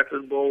you. Well, after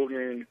the bowl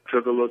game,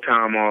 took a little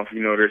time off,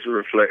 just to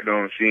reflect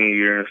on senior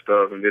year and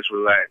stuff and just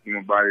relax,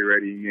 body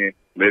ready. And then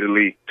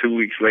literally 2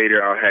 weeks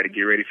later, I had to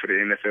get ready for the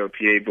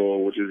NFLPA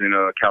Bowl, which is in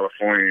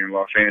California, in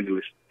Los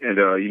Angeles. And,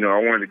 I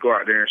wanted to go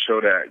out there and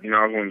show that,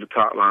 I was one of the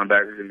top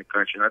linebackers in the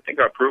country. And I think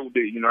I proved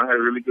it. I had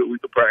a really good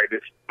week of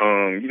practice.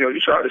 You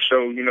tried to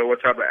show,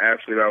 what type of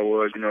athlete I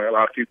was. A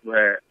lot of people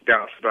had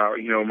doubts about,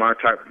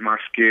 my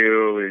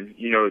skill and,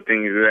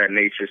 things of that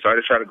nature. So I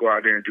just tried to go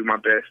out there and do my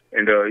best.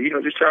 And,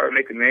 just try to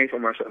make a name for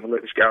myself and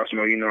let the scouts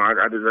know,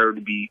 I deserve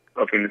to be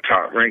up in the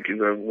top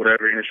rankings of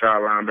whatever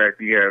inside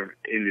linebacker you have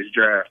in this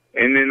draft.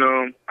 And then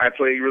I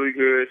played really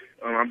good,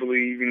 I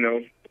believe,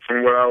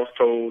 from what I was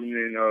told. And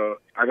then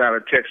I got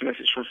a text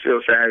message from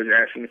Phil Savage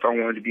asking if I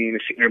wanted to be in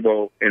the Senior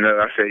Bowl. And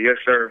I said, yes,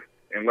 sir.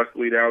 And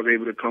luckily that I was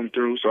able to come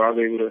through, so I was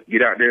able to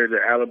get out there to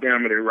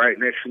Alabama right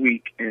next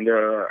week and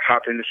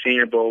hop in the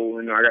Senior Bowl.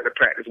 And I got to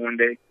practice one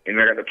day, and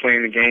I got to play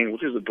in the game,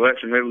 which is a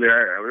blessing. Really,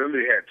 I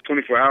really had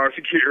 24 hours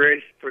to get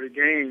ready for the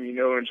game,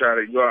 and try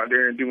to go out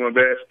there and do my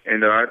best.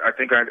 And I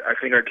think I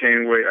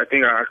came away. I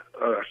think I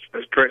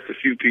impressed a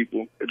few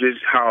people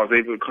just how I was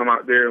able to come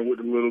out there with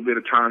a little bit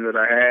of time that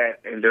I had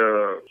and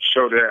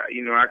show that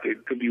I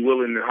could be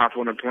willing to hop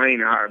on a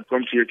plane and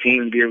come to your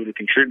team and be able to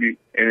contribute.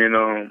 And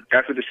then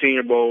after the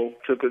Senior Bowl,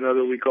 took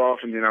another week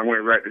off, and then I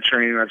went right to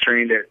training. I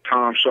trained at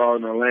Tom Shaw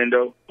in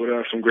Orlando with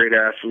some great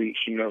athletes,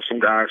 some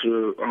guys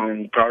who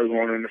are probably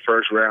going in the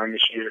first round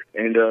this year.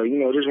 And,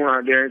 just went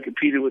out there and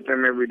competed with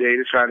them every day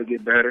to try to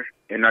get better.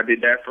 And I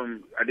did that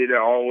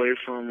all the way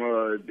from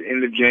the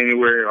end of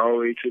January all the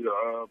way to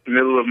the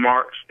middle of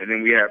March. And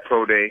then we had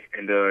Pro Day.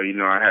 And,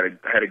 I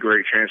had a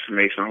great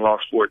transformation. I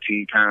lost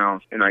 14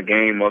 pounds and I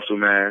gained muscle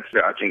mass.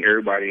 I think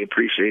everybody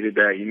appreciated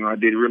that. I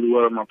did really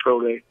well at my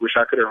Pro Day. Wish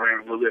I could have ran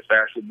a little bit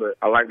faster, but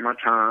I like my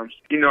times.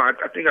 I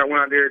think I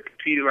went out there and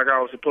competed like I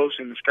was supposed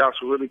to, and the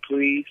scouts were really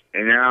pleased.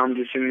 And now I'm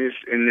just in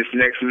this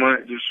next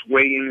month just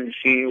waiting and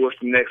seeing what's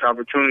the next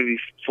opportunities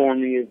for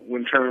me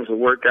in terms of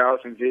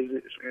workouts and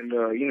visits and,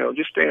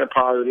 just staying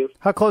positive.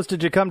 How close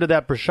did you come to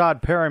that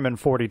Brashad Perryman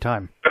 40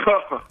 time?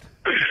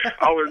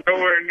 I was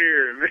nowhere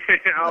near it, man.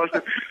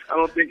 I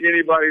don't think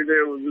anybody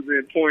there was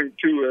within 0.2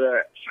 of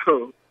that.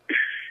 So,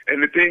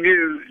 and the thing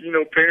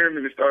is,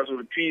 Perryman, it starts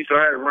with a P, so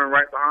I had to run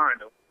right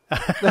behind him.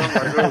 I'm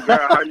like, oh, God,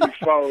 how do you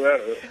follow that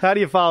up? How do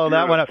you follow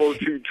that one up?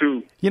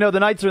 4.22. The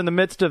Knights are in the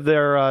midst of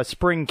their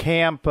spring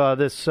camp,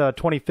 this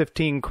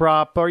 2015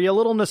 crop. Are you a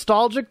little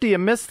nostalgic? Do you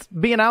miss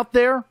being out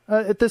there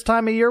at this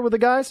time of year with the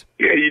guys?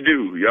 Yeah, you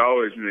do. You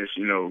always miss,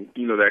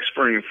 that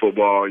spring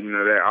football,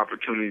 that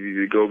opportunity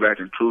to go back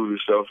and prove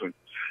yourself. And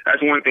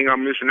that's one thing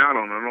I'm missing out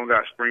on. I don't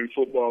got spring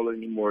football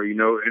anymore.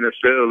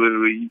 NFL,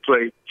 literally, you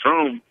play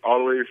all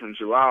the way from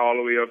July all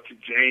the way up to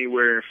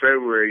January and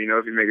February,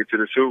 if you make it to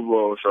the Super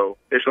Bowl. So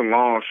it's a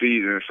long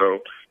season. So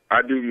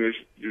I do miss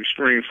the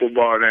spring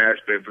football in that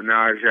aspect, but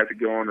now I just have to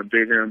go on to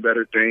bigger and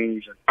better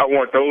things. I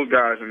want those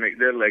guys to make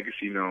their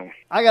legacy known.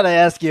 I got to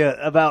ask you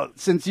about,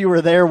 since you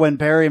were there when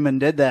Perryman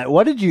did that,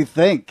 what did you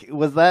think?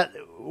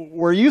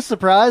 Were you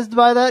surprised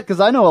by that? Because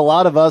I know a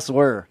lot of us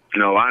were.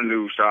 No, I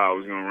knew Shaw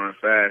was going to run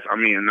fast. I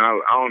mean, I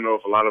don't know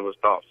if a lot of us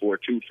thought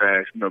 4.2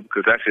 fast,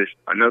 because that's just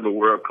another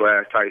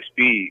world-class type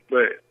speed.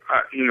 But,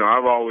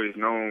 I've always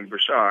known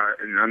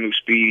Brashad, and I knew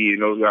Speedy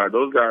and those guys.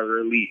 Those guys are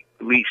elite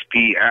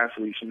speed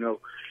athletes, And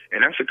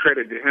that's a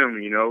credit to him,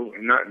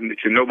 and not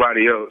to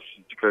nobody else,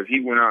 because he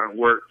went out and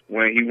worked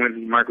when he went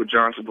to Michael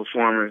Johnson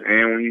Performance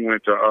and when he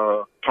went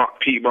to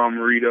Pete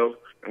Bomarito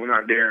and went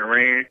out there and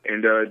ran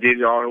and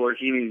did all the work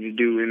he needed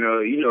to do.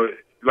 And,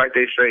 like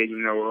they say,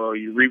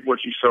 you reap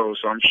what you sow.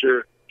 So I'm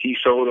sure he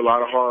sowed a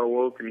lot of hard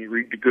work and he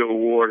reaped the good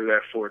reward of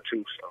that for it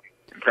too. So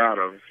I'm proud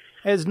of him.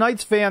 As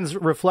Knights fans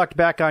reflect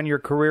back on your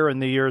career in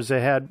the years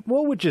ahead,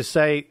 what would you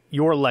say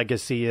your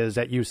legacy is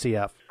at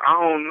UCF? I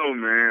don't know,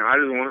 man. I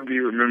just want to be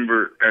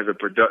remembered as a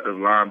productive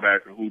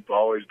linebacker who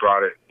always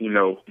brought it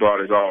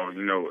all.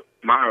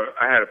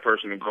 I had a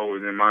personal goal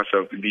within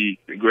myself to be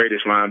the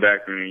greatest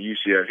linebacker in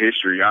UCF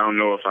history. I don't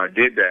know if I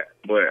did that,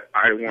 but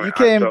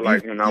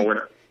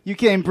you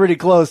came pretty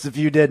close if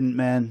you didn't,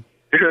 man.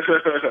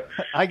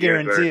 I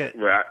guarantee it.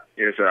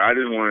 Yes, sir. I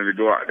just wanted to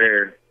go out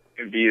there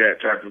and be that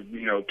type of,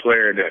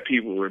 player that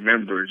people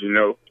remember,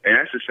 And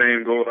that's the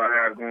same goal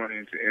I have going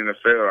into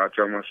NFL. I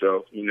tell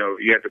myself,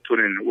 you have to put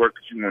in the work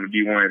if you want to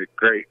be one of the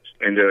greats.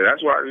 And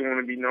that's what I just want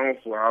to be known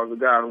for. I was a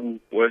guy who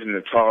wasn't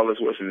the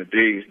tallest, wasn't the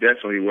biggest,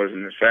 definitely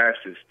wasn't the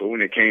fastest. But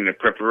when it came to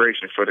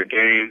preparation for the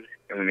game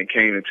and when it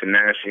came to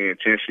tenacity and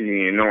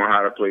intensity and knowing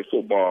how to play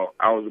football,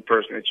 I was the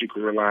person that you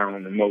could rely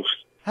on the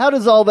most. How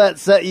does all that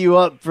set you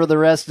up for the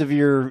rest of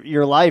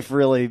your life,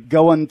 really,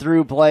 going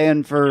through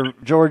playing for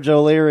George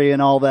O'Leary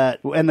and all that,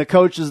 and the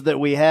coaches that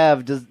we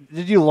have? Did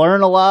you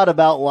learn a lot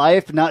about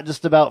life, not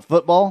just about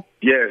football?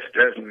 Yes,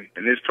 definitely.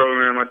 In this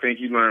program, I think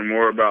you learn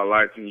more about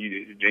life than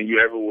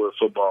you ever would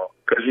football.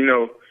 Because,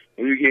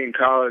 when you get in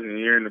college and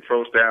you're in the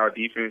pro-style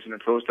defense and the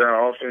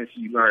pro-style offense,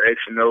 you learn X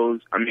and O's.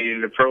 I mean,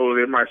 in the pro,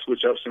 they might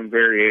switch up some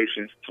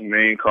variations, some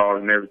main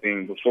calls and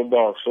everything, but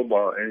football is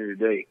football at the end of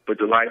the day. But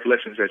the life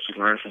lessons that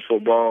you learn from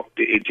football,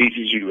 it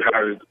teaches you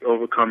how to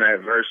overcome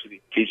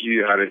adversity, teaches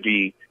you how to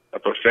be a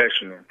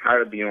professional, how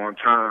to be on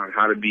time,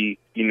 how to be,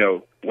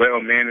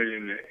 well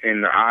managed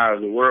in the eye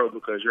of the world,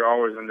 because you're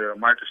always under a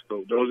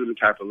microscope. Those are the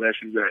type of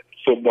lessons that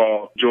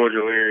football, George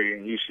O'Leary,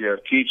 and UCF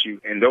teach you,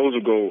 and those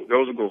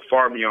will go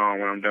far beyond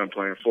when I'm done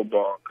playing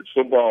football. Because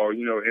football,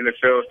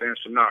 NFL stands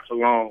for not for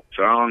long,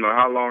 so I don't know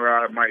how long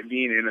I might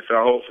be in the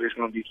NFL. Hopefully, it's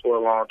going to be for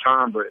a long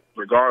time. But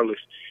regardless,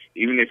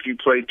 even if you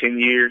play 10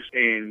 years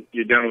and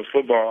you're done with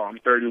football, I'm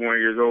 31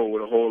 years old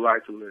with a whole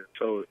life to live.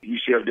 So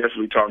UCF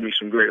definitely taught me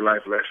some great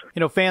life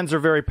lessons. Fans are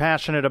very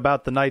passionate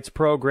about the Knights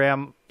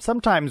program.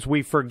 Sometimes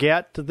we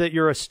forget that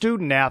you're a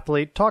student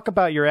athlete. Talk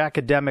about your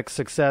academic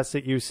success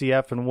at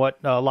UCF and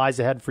what lies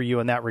ahead for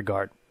you in that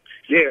regard.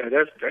 Yeah,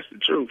 that's the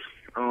truth.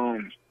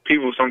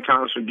 People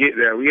sometimes forget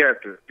that we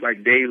have to,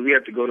 daily, we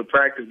have to go to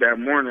practice that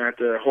morning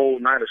after a whole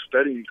night of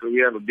studying, because we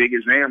have a big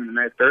exam on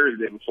that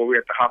Thursday before we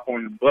have to hop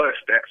on the bus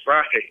that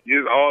Friday.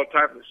 There's all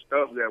type of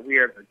stuff that we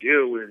have to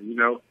deal with,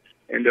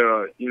 And,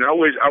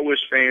 I wish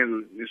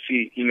fans would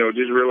see,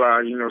 just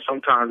realize,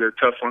 sometimes they're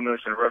tough on us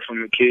and rough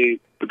on the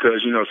kids,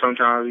 because,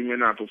 sometimes we may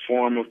not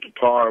perform up to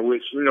par,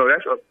 which,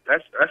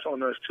 that's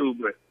on us too,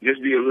 but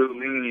just be a little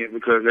lenient,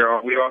 because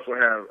we also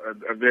have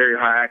a very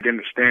high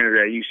academic standard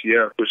at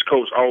UCF, which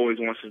coach always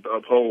wants us to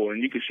uphold.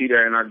 And you can see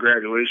that in our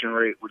graduation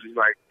rate, which is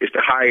it's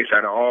the highest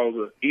out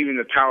of even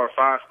the Power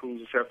 5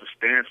 schools except for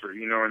Stanford,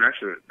 and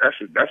that's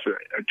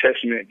a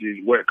testament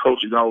to what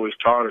coaches always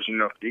taught us.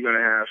 You're going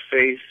to have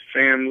faith,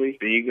 family,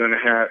 then you're going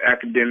to have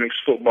academics,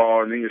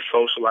 football, and then your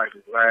social life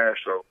is last.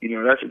 So,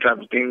 that's the type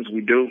of things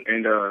we do.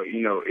 And,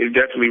 it's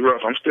definitely rough.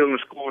 I'm still in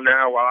school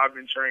now while I've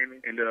been training,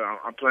 and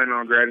I'm planning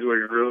on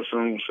graduating real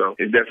soon. So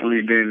it's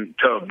definitely been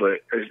tough, but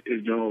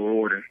it's been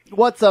rewarding.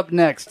 What's up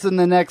next in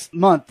the next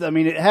month? I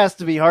mean, it has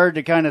to be hard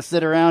to kind of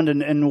sit around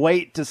and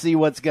wait to see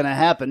what's going to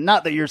happen.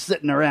 Not that you're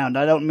sitting around.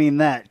 I don't mean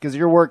that, because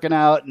you're working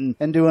out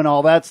and doing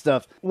all that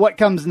stuff. What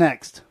comes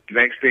next?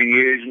 Next thing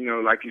is,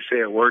 like you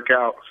said,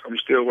 workouts. I'm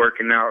still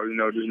working out,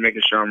 just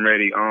making sure I'm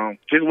ready.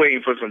 Just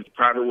waiting for some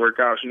private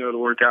workouts, to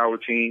work out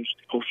with teams.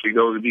 Hopefully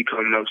those will be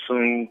coming up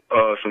soon.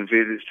 Some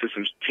visits to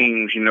some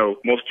teams,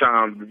 most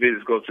times the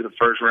visits go to the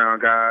first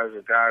round guys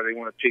or guys they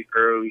want to pick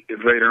early.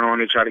 If later on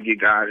they try to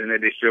get guys in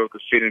that they feel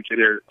could fit into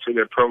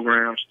their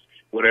programs,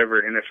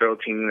 whatever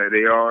NFL team that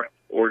they are,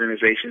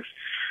 organizations.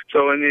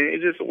 So, and then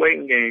it's just a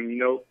waiting game,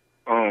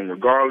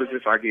 regardless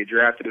if I get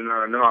drafted or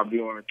not, I know I'll be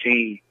on a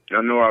team.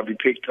 I know I'll be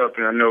picked up,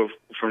 and I know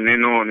from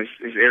then on, it's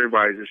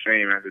everybody's the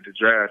same after the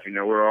draft.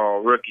 We're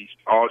all rookies,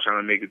 all trying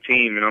to make a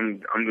team,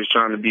 and I'm just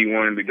trying to be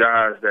one of the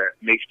guys that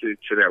makes it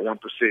to that 1%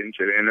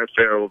 into the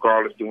NFL,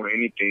 regardless doing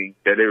anything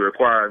that they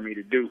require me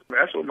to do.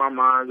 That's what my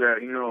mind's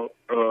at.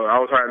 I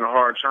was having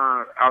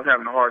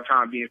a hard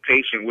time being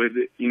patient with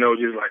it.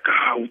 Just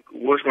God,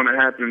 what's going to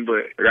happen?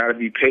 But I got to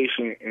be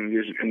patient and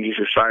just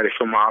excited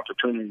for my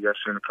opportunity that's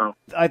going to come.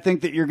 I think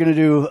that you're going to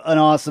do an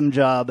awesome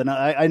job, and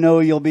I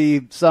know you'll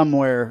be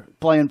somewhere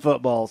playing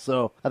football,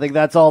 so I think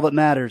that's all that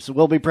matters.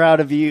 We'll be proud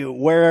of you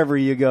wherever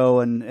you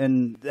go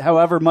and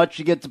however much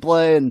you get to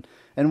play, and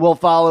we'll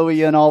follow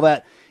you and all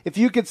that. If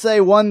you could say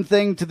one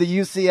thing to the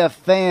UCF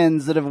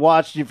fans that have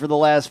watched you for the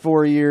last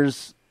 4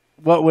 years,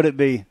 what would it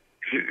be?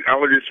 I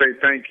would just say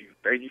thank you.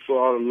 Thank you for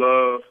all the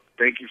love.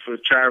 Thank you for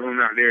traveling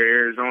out there to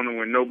Arizona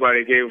when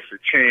nobody gave us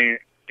a chance.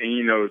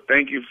 And,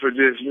 thank you for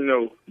just,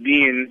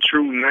 being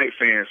true Knight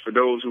fans, for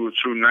those who are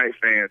true Knight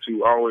fans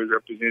who always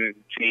represented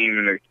the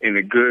team in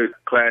a good,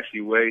 classy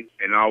way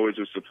and always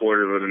were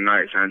supportive of the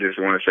Knights. I just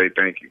want to say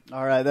thank you.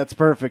 All right, that's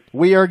perfect.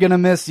 We are going to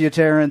miss you,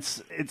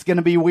 Terrance. It's going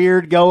to be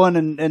weird going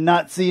and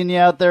not seeing you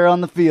out there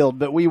on the field,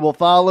 but we will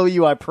follow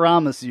you, I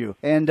promise you.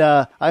 And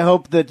I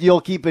hope that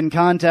you'll keep in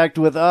contact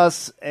with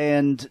us,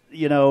 and,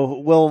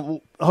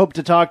 we'll hope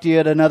to talk to you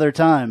at another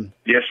time.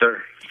 Yes,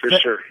 sir. For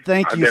sure.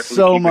 Thank you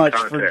so much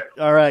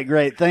all right,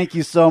 great. Thank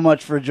you so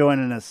much for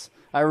joining us.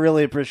 I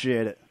really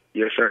appreciate it.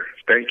 Yes, sir.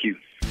 Thank you.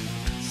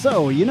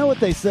 So, you know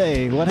what they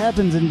say, what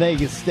happens in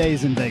Vegas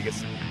stays in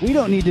Vegas. We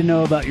don't need to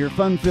know about your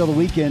fun-filled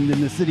weekend in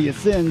the City of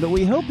Sin, but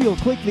we hope you'll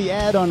click the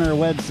ad on our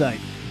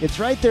website. It's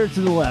right there to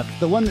the left,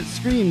 the one that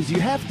screams you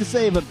have to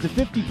save up to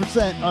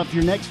 50% off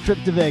your next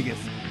trip to Vegas.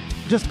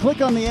 Just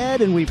click on the ad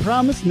and we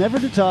promise never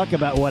to talk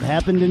about what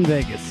happened in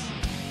Vegas.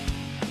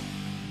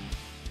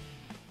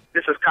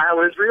 This is Kyle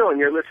Israel, and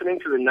you're listening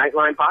to the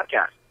Knightline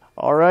podcast.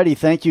 Alrighty,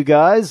 thank you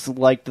guys.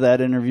 Liked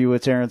that interview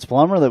with Terrance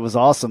Plummer. That was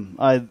awesome.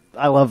 I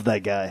love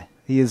that guy.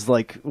 He is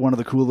like one of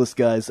the coolest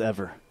guys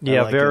ever.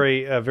 Yeah,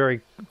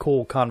 very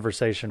cool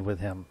conversation with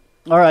him.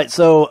 All right,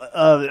 so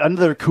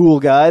another cool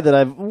guy that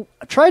I've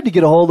tried to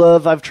get a hold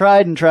of. I've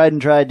tried and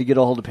tried to get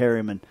a hold of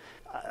Perryman.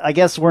 I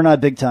guess we're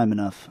not big time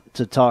enough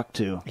to talk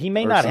to. He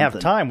may not have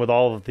time with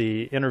all of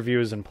the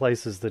interviews and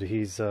places that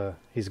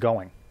he's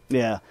going.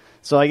 Yeah,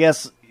 so I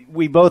guess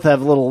we both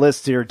have little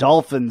lists here: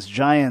 Dolphins,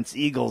 Giants,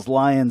 Eagles,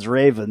 Lions,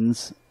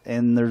 Ravens,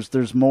 and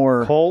there's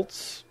more.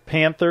 Colts,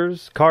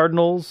 Panthers,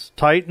 Cardinals,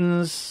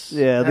 Titans.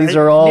 Yeah, these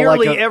are all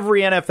nearly like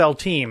every NFL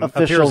team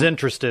appears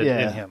interested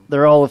in him.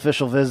 They're all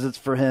official visits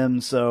for him,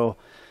 so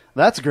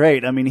that's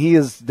great. I mean, he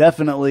is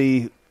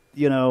definitely,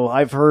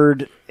 I've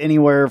heard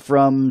anywhere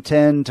from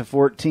 10 to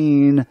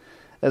 14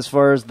 as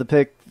far as the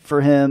pick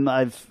for him.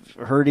 I've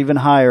heard even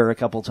higher a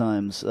couple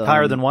times.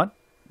 Higher than what?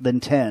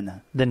 Than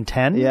 10. Than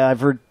 10? Yeah,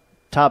 I've heard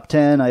top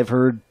 10. I've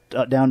heard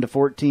down to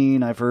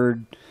 14. I've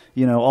heard,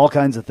 all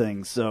kinds of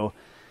things. So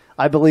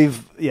I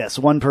believe, yes,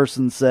 one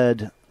person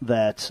said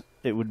that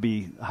it would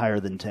be higher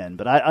than 10,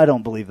 but I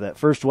don't believe that.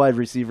 First wide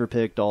receiver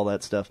picked, all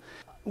that stuff.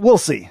 We'll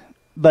see.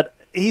 But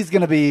it's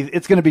going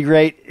to be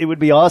great. It would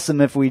be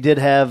awesome if we did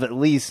have at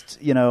least,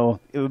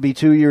 it would be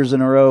 2 years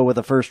in a row with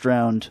a first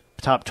round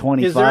top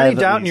 25. Is there any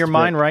doubt in your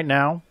mind right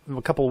now,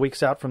 a couple of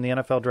weeks out from the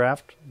NFL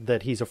draft,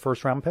 that he's a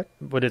first round pick?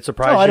 Would it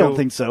surprise you? I don't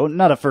think so.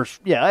 Not a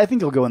first. Yeah, I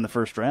think he'll go in the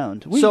first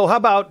round. So how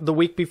about the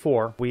week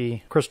before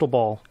we crystal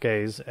ball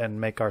gaze and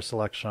make our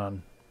selection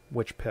on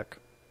which pick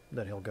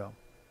that he'll go?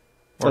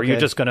 Or are you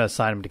just going to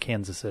assign him to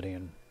Kansas City?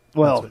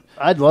 Well,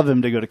 I'd love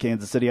him to go to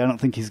Kansas City. I don't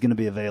think he's going to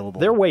be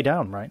available. They're way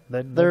down, right?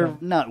 They're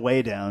not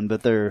way down,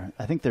 but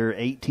I think they're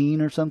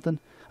 18 or something.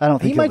 I don't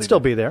think he might still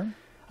be there.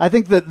 I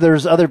think that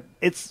there's other.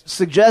 It's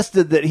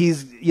suggested that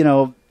he's,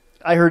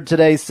 I heard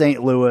today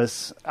St.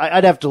 Louis.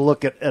 I'd have to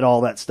look at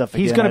all that stuff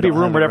again. He's going to be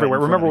rumored everywhere.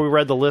 Remember, we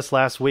read the list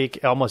last week.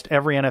 Almost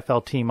every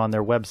NFL team on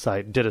their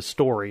website did a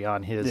story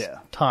on his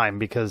time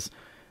because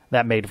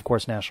that made, of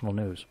course, national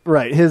news.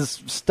 Right.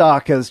 His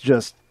stock has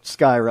just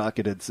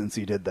skyrocketed since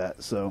he did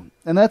that. So,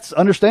 and that's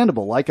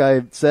understandable. Like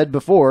I said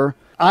before,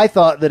 I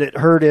thought that it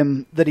hurt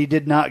him that he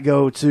did not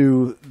go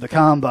to the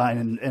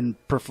combine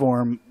and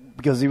perform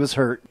because he was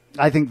hurt.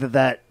 I think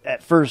that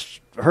at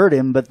first hurt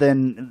him, but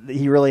then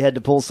he really had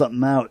to pull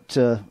something out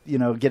to,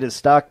 get his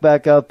stock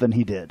back up, and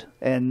he did.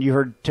 And you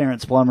heard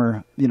Terrance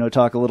Plummer,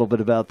 talk a little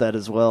bit about that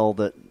as well,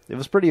 that it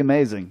was pretty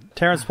amazing.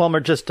 Terrance Plummer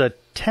just a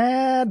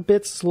tad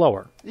bit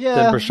slower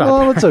than Brashad.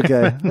 Well, it's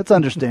okay. It's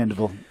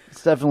understandable.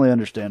 It's definitely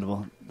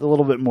understandable. A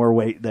little bit more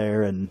weight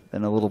there and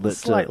a little bit...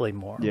 Slightly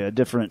more. Yeah,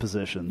 different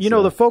positions.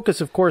 The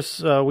focus, of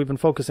course, we've been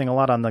focusing a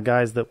lot on the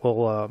guys that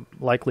will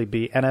likely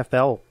be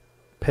NFL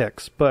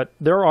picks, but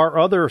there are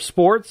other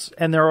sports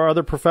and there are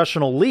other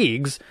professional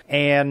leagues,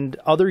 and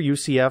other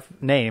UCF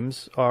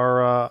names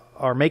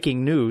are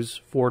making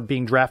news for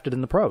being drafted in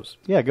the pros.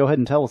 Yeah, go ahead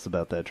and tell us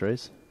about that,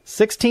 Trace.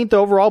 16th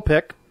overall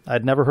pick.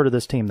 I'd never heard of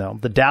this team, though.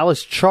 The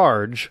Dallas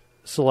Charge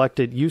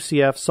selected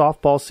UCF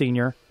softball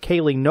senior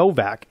Kaylee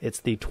Novak. It's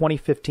the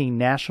 2015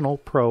 National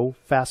Pro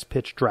Fast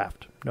Pitch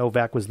Draft.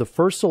 Novak was the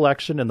first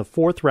selection in the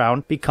 4th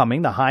round,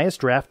 becoming the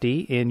highest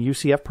draftee in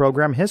UCF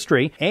program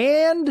history.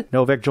 And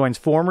Novak joins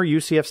former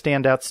UCF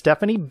standout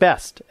Stephanie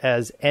Best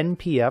as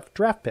NPF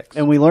draft picks.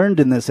 And we learned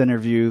in this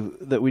interview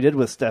that we did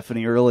with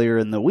Stephanie earlier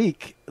in the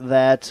week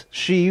that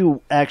she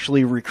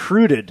actually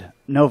recruited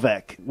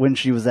Novak when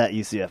she was at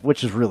UCF,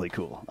 which is really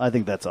cool. I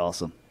think that's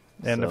awesome.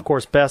 And, of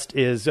course, Best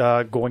is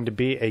going to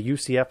be a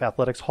UCF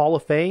Athletics Hall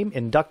of Fame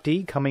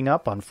inductee coming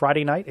up on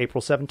Friday night,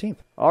 April 17th.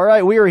 All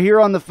right, we are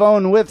here on the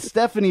phone with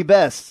Stephanie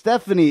Best.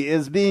 Stephanie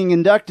is being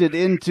inducted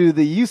into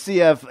the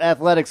UCF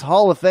Athletics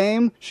Hall of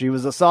Fame. She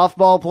was a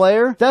softball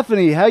player.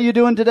 Stephanie, how you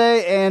doing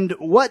today, and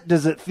what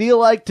does it feel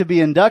like to be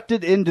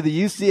inducted into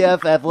the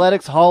UCF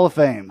Athletics Hall of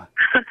Fame?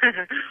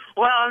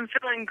 Well, I'm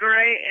feeling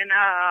great, and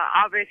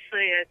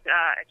obviously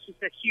it's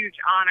just a huge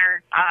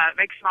honor. It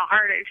makes my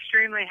heart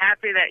extremely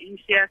happy that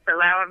UCF's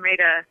allowing me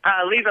to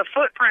leave a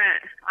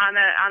footprint on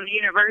the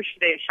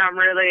university. So I'm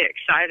really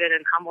excited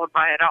and humbled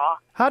by it all.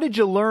 How did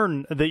you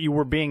learn that you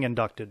were being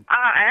inducted?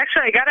 I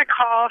got a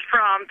call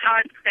from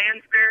Todd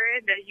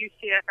Stansberry, the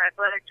UCF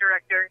athletic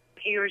director.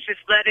 He was just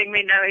letting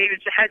me know he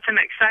had some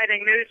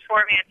exciting news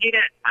for me, and he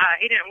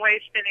didn't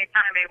waste any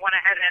time. He went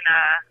ahead and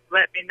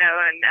let me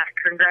know and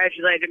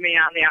congratulated me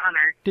on the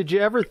honor. Did you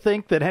ever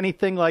think that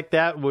anything like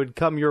that would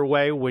come your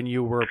way when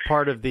you were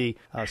part of the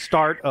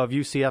start of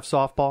UCF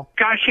softball?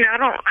 Gosh, I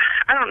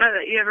don't know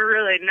that you ever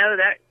really know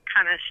that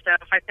kind of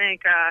stuff. I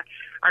think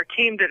our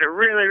team did a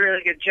really,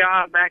 really good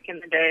job back in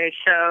the day.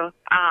 So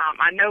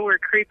I know we're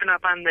creeping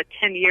up on the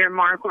 10-year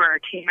mark where our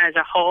team as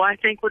a whole, I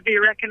think, would be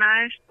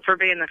recognized for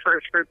being the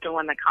first group to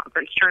win the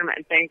conference tournament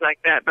and things like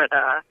that. But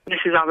this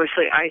is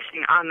obviously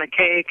icing on the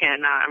cake,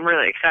 and I'm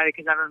really excited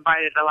because I've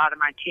invited a lot of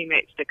my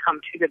teammates to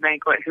come to the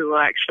banquet who will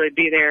actually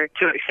be there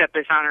to accept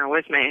this honor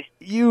with me.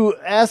 You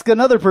ask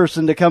another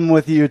person to come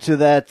with you to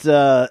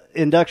that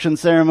induction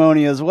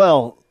ceremony as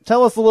well.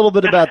 Tell us a little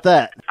bit about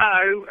that.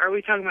 Are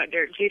we talking about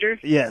Derek Jeter?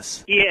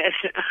 Yes. Yes.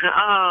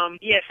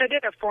 Yes, I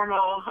did a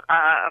formal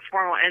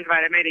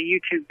invite. I made a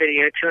YouTube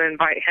video to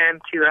invite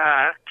him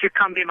to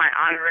come be my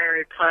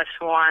honorary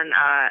 +1.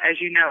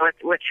 As you know,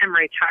 with him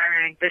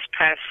retiring this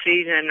past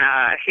season,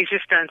 he's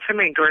just done so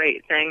many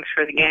great things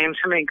for the game,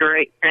 so many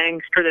great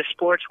things for the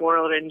sports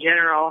world in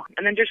general.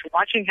 And then just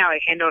watching how he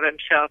handled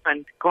himself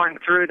and going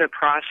through the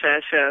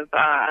process of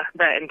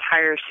that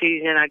entire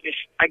season,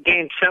 I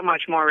gained so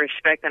much more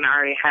respect than I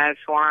already had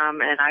for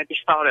him, and I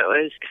just thought it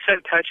was so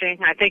touching.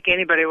 I think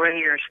anybody, whether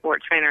you're a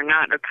sports fan or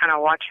not, to kind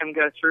of watch him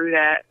go through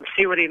that,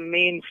 see what he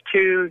means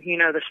to,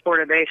 the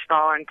sport of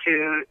baseball and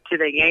to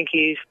the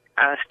Yankees.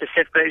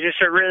 Specifically, just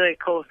a really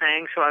cool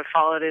thing. So I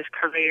followed his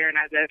career, and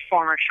as a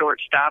former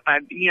shortstop, I,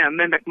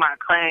 mimicked my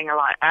playing a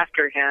lot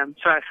after him.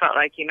 So I felt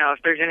like, if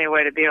there's any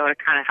way to be able to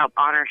kind of help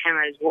honor him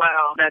as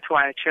well, that's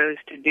why I chose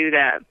to do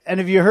that. And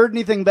have you heard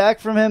anything back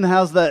from him?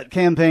 How's that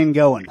campaign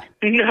going?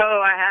 No,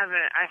 I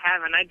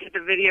haven't. I did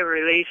the video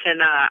release,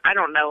 and I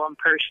don't know him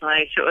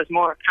personally, so it was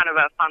more kind of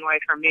a fun way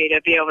for me to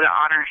be able to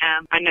honor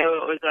him. I know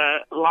it was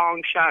a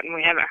long shot, and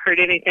we haven't heard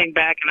anything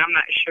back, and I'm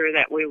not sure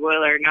that we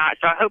will or not.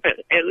 So I hope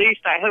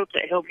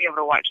that he'll be able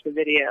to watch the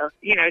video,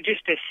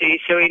 just to see,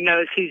 so he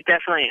knows he's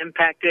definitely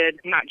impacted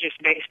not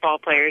just baseball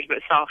players, but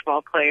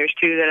softball players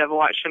too that have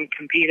watched him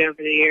compete over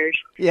the years.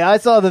 Yeah, I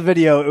saw the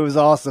video. It was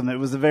awesome. It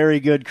was a very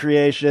good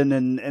creation,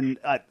 and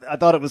I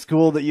thought it was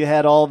cool that you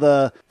had all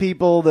the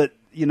people that,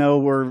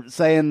 were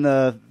saying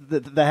the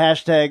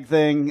hashtag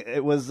thing.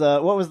 It was,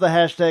 what was the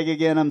hashtag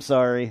again? I'm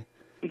sorry.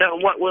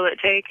 What will it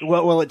take?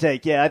 What will it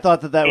take? Yeah, I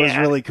thought that was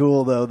really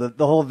cool, though.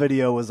 The whole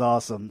video was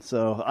awesome.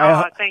 So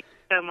thank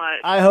you so much.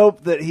 I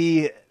hope that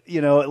he,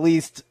 at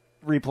least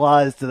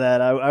replies to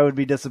that. I would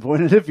be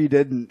disappointed if he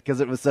didn't,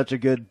 because it was such a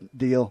good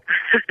deal.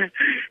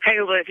 Hey,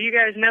 well, if you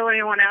guys know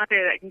anyone out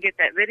there that can get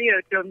that video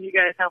to them, you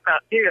guys help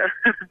out too.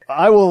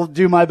 I will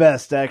do my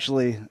best,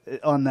 actually,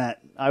 on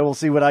that. I will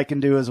see what I can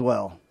do as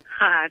well.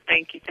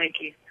 Thank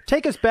you.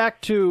 Take us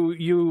back to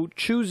you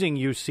choosing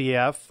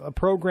UCF, a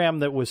program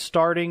that was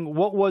starting.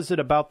 What was it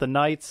about the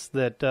Knights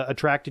that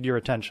attracted your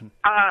attention?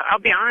 I'll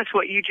be honest,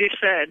 what you just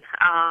said.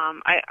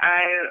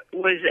 I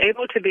was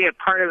able to be a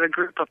part of a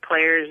group of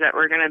players that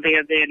were going to be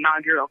of the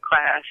inaugural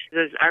class.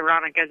 As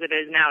ironic as it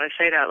is now to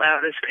say it out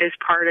loud, is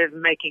part of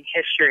making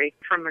history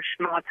from a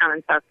small town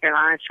in South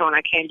Carolina. So when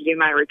I came to do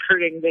my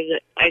recruiting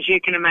visit, as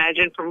you can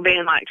imagine, from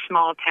being like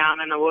small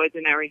town in the woods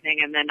and everything,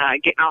 and then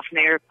getting off an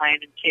airplane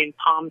and seeing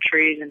palm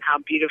trees and how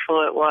beautiful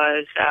it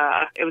was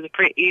a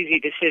pretty easy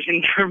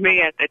decision for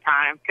me at the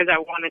time, because I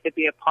wanted to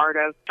be a part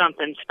of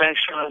something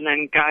special. And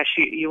then, gosh,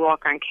 you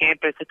walk on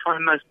campus, it's one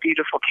of the most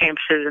beautiful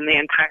campuses in the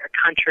entire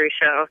country,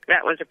 so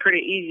that was a pretty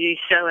easy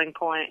selling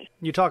point.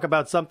 You talk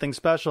about something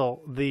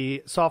special.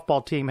 The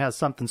softball team has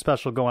something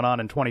special going on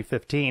in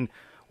 2015.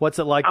 What's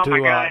it like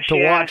to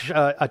watch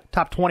a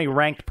top 20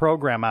 ranked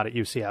program out at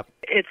UCF?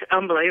 It's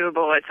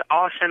unbelievable. It's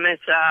awesome.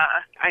 It's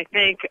I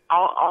think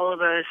all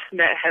of us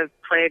that have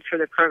played for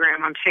the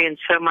program, I'm seeing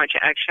so much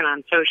action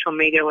on social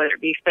media, whether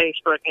it be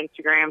Facebook,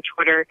 Instagram,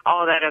 Twitter,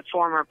 all that of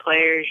former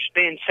players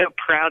being so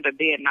proud to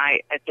be a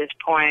Knight at this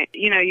point.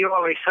 You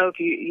always hope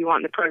you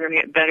want the program to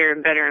get better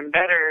and better and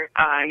better.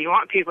 You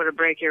want people to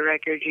break your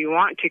records. You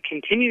want to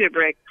continue to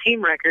break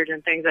team records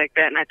and things like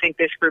that. And I think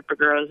this group of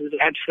girls is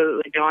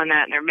absolutely doing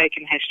that, and they're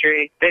making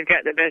history. They've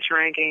got the best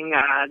ranking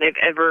they've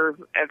ever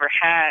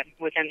had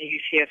within the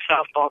UCF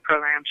softball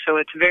program. So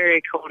it's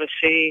very cool to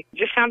see. It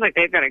just sounds like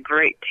they've got a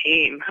great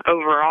team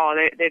overall.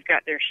 They've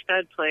got their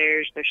stud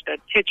players, their stud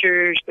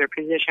pitchers, their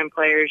position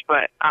players,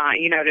 but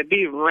to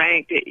be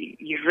ranked,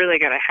 you've really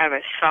got to have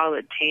a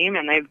solid team,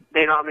 and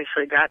they've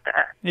obviously got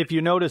that. If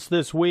you notice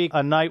this week,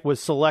 a Knight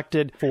was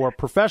selected for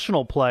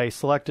professional play,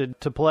 selected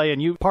to play,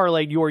 and you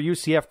parlayed your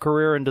UCF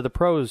career into the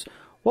pros.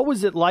 What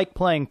was it like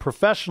playing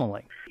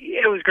professionally?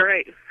 It was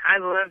great. I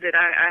loved it.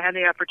 I had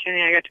the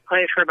opportunity. I got to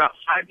play for about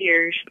 5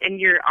 years, and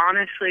you're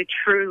honestly,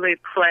 truly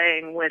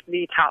playing with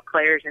the top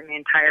players in the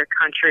entire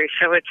country.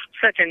 So it's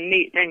such a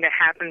neat thing to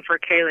happen for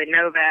Kaylee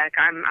Novak.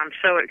 I'm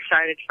so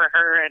excited for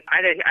her, and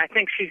I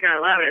think she's going to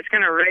love it. It's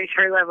going to raise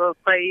her level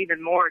of play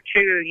even more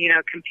too.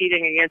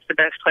 Competing against the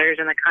best players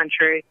in the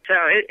country. So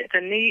it's a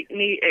neat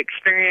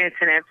experience.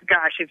 And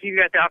if you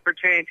got the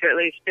opportunity to at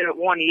least do it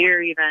 1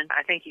 year, even,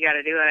 I think you got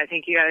to do it. I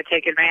think you got to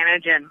take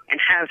advantage and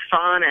have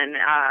fun, and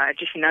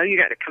just know you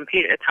got to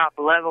compete at the top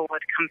level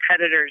with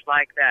competitors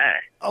like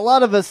that. A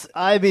lot of us,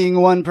 I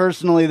being one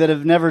personally, that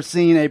have never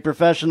seen a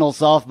professional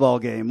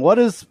softball game.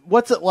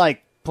 What's it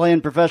like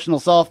playing professional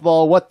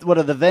softball? What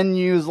are the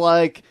venues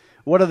like?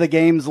 What are the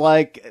games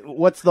like?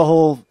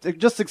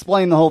 Just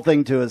explain the whole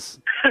thing to us.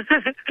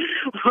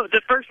 Well,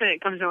 the first thing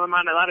that comes to my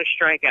mind, a lot of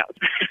strikeouts.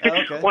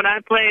 Okay. When I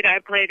played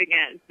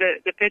against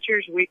the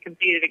pitchers we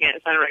competed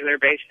against on a regular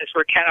basis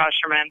were Cat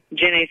Osterman,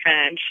 Jenny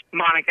Finch,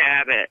 Monica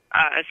Abbott.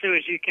 So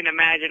as you can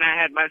imagine, I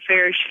had my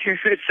fair share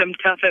of some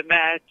tough at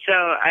bats. So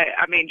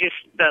I mean, just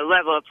the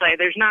level of play.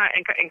 There's not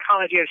in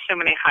college. You have so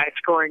many high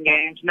scoring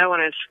games. No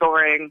one is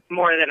scoring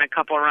more than a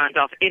couple runs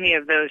off any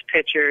of those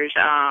pitchers.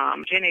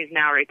 Jenny's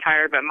now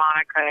retired, but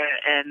Monica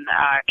and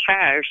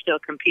Cat are still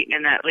competing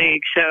in that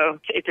league. So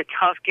it's a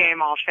tough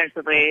game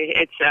offensively.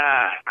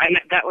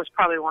 That was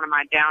probably one of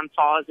my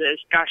downfalls is,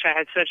 gosh, I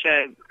had such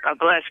a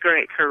blessed,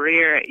 great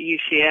career at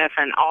UCF,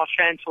 and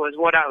offense was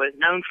what I was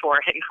known for,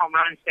 hitting home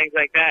runs, things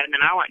like that. And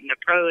then I went into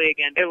pro league,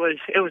 and it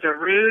was a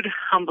rude,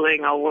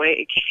 humbling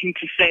awakening,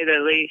 to say the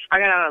least. I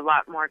got out a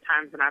lot more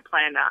times than I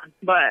planned on.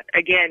 But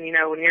again, you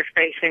know, when you're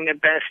facing the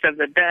best of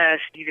the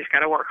best, you just got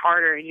to work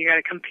harder, and you got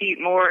to compete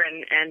more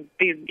and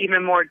be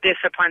even more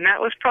disciplined.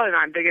 That was probably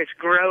my biggest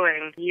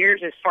growing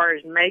years as far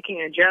as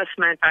making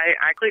adjustments. I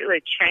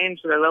completely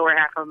changed the lower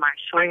half of my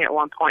swing at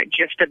one point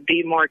just to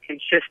be more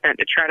consistent,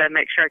 to try to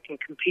make sure I can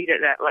compete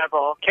at that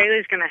level.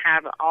 Kaylee's going to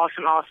have an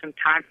awesome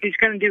time. She's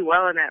going to do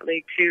well in that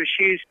league, too.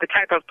 She's the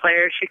type of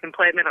player, she can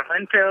play middle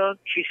infield.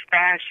 She's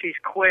fast. She's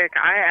quick.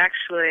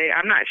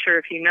 I'm not sure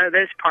if you know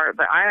this part,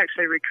 but I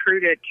actually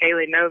recruited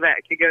Kaylee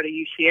Novak to go to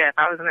UCF.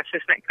 I was an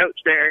assistant coach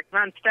there. I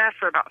was on staff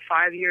for about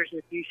 5 years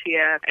with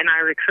UCF, and I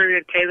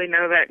recruited Kaylee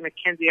Novak,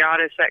 Mackenzie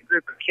Otis, that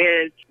group of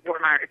kids for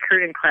my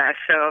recruiting class.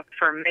 So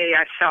for me,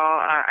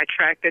 I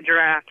tracked the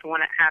draft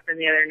when it happened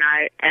the other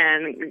night,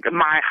 and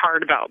my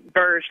heart about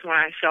burst when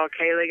I saw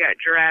Kaylee got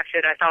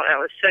drafted. I thought that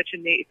was such a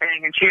neat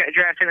thing, and she got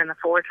drafted in the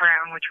 4th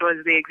round, which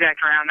was the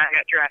exact round I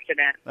got drafted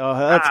in. Oh,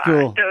 that's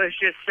cool. So it was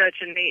just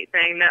such a neat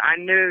thing that I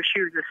knew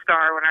she was a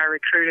star when I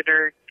recruited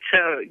her.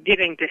 So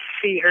getting to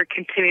see her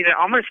continue to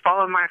almost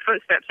follow my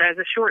footsteps as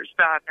a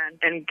shortstop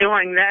and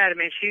doing that, I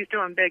mean, she's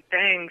doing big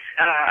things.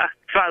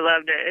 So I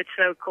loved it. It's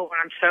so cool,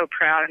 and I'm so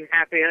proud and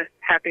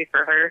happy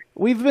for her.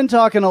 We've been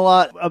talking a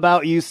lot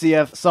about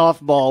UCF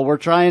softball. We're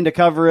trying to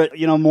cover it,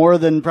 more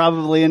than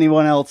probably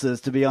anyone else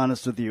is, to be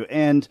honest with you.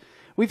 And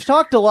we've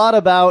talked a lot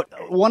about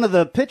one of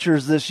the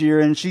pitchers this year,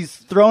 and she's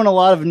thrown a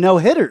lot of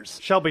no-hitters.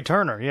 Shelby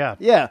Turner, yeah.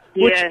 Yeah,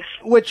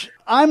 which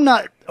I'm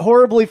not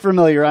horribly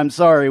familiar, I'm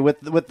sorry,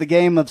 with the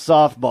game of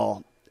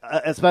softball,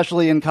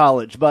 especially in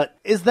college. But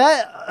is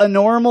that a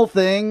normal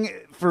thing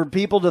for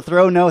people to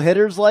throw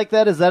no-hitters like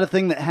that? Is that a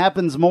thing that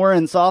happens more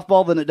in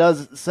softball than it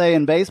does, say,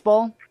 in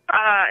baseball?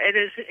 It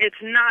is. It's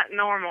not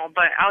normal,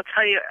 but I'll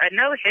tell you, a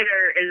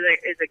no-hitter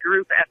is a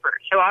group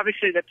effort. So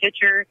obviously the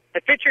pitcher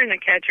and the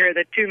catcher are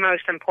the two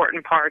most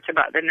important parts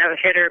about the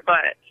no-hitter,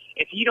 but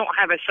if you don't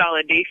have a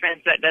solid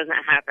defense, that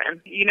doesn't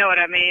happen. You know what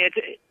I mean?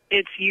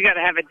 It's you got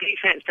to have a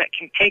defense that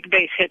can take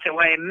base hits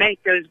away and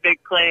make those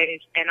big plays.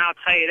 And I'll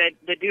tell you that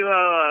the duo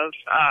of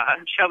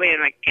Shelby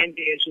and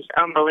Mackenzie is just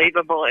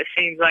unbelievable. It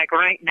seems like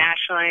ranked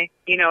nationally.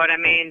 You know what I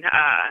mean?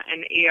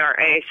 In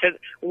ERA. So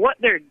what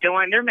they're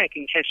doing, they're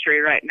making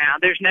history right now.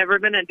 There's never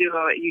been a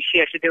duo at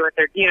UCF to do what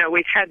they're.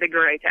 We've had the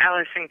greats.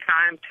 Allison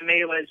Kimes to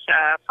me was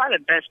probably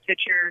the best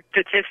pitcher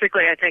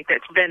statistically. I think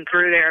that's been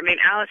through there. I mean,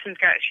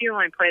 she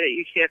only played at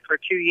UCF for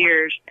 2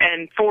 years,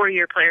 and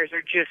 4-year players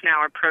are just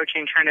now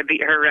approaching trying to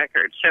beat her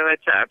record. So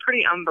it's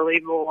pretty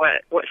unbelievable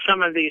what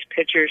some of these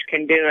pitchers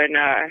can do. And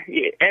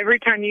every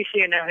time you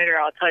see a no-hitter,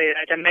 I'll tell you,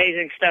 that's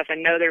amazing stuff,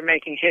 and know they're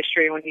making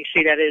history when you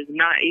see that. It is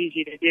not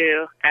easy to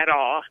do at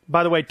all.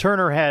 By the way,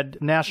 Turner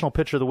had National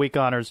Pitcher of the Week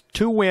honors,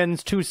 2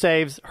 wins, 2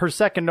 saves, her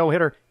second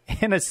no-hitter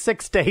in a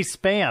 6-day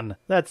span.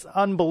 That's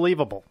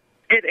unbelievable.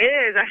 It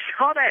is. I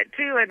saw that,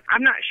 too, and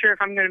I'm not sure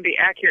if I'm going to be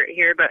accurate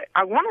here, but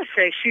I want to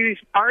say she's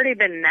already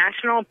been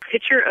National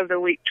Pitcher of the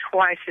Week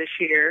twice this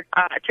year.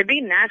 To be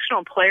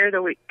National Player of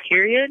the Week,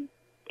 period,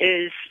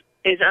 is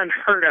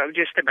unheard of,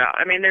 just about.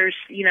 I mean, there's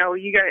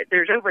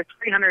over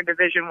 300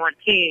 Division I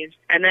teams,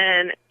 and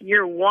then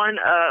you're one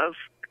of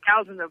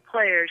thousands of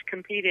players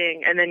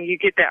competing, and then you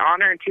get the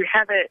honor, and to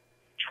have it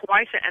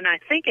twice, and I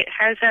think it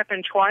has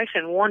happened twice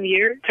in 1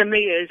 year, to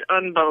me is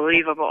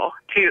unbelievable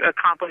to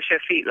accomplish a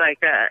feat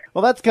like that.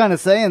 Well, that's kind of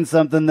saying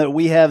something, that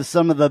we have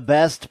some of the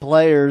best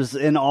players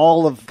in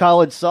all of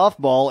college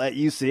softball at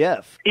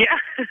UCF. Yeah.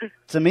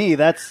 To me,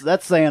 that's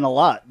saying a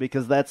lot,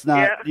 because that's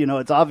not,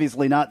 it's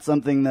obviously not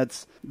something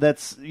that's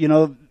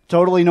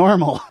totally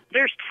normal.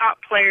 There's top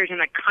players in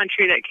the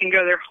country that can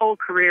go their whole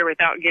career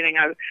without getting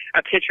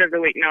a Pitcher of the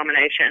Week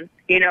nomination.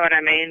 You know what I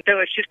mean? So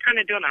it's just kind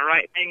of doing the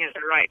right thing at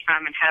the right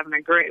time and having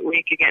a great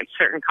week against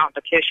certain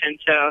competition.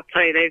 So I'll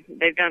tell you,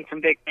 they've done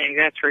some big things,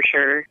 that's for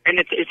sure. And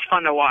it's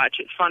fun to watch.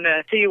 It's fun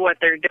to see what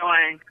they're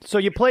doing. So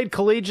you played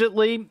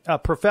collegiately,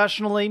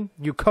 professionally,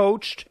 you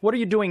coached. What are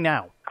you doing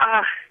now?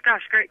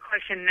 Gosh, great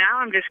question. Now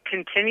I'm just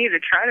continue to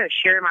try to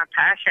share my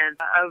passion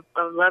of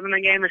loving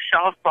the game of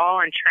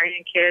softball and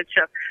training kids.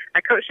 So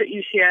I coached at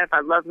UCF.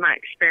 I loved my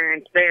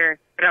experience there,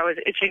 but I was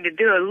itching to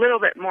do a little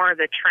bit more of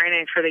the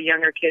training for the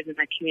younger kids in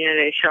the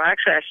community. So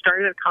actually I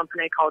started a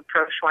company called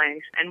Pro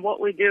Swings, and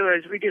what we do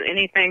is we do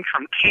anything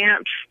from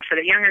camps for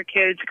the younger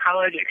kids,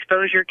 college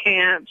exposure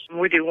camps.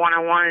 We do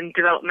one-on-one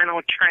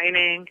developmental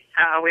training.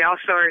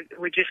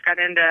 We just got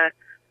into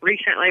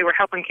recently, we're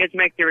helping kids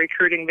make the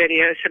recruiting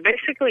videos. So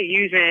basically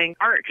using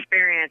our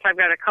experience, I've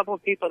got a couple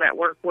of people that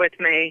work with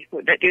me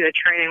that do the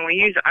training. We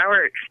use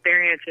our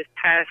experience as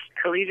past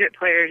collegiate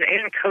players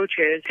and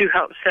coaches to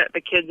help set the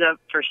kids up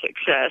for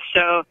success.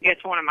 So I guess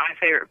one of my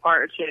favorite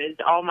parts is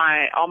all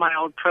my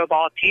old pro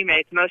ball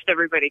teammates. Most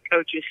everybody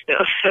coaches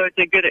still, so it's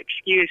a good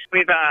excuse.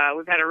 We've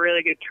had a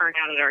really good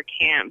turnout at our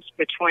camps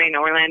between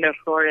Orlando,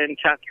 Florida, and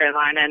South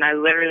Carolina, and I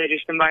literally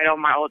just invite all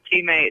my old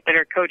teammates that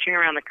are coaching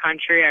around the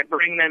country. I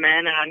bring them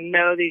in, and I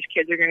know these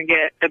kids are going to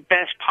get the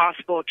best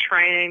possible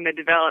training, the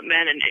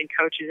development, and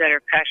coaches that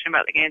are passionate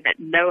about the game that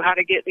know how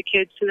to get the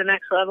kids to the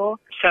next level.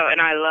 So,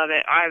 and I love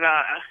it. I've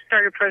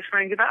started Pro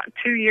Swings about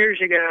 2 years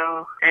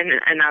ago,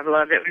 and I've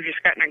loved it. We've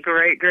just gotten a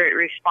great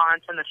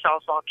response in the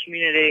softball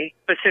community,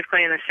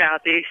 specifically in the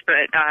Southeast,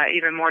 but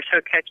even more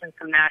so catching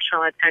some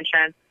national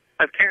attention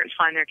of parents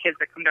flying their kids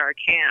that come to our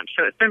camp.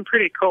 So it's been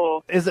pretty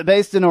cool. Is it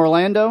based in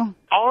Orlando?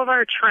 All of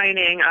our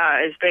training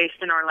is based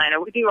in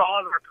Orlando. We do all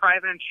of our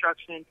private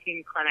instruction and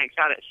team clinics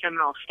out at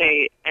Seminole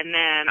State. And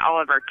then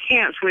all of our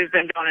camps we've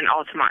been doing in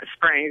Altamont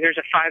Springs. There's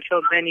a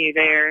 5-field venue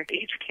there.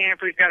 Each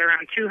camp we've got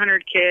around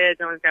 200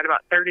 kids, and we've got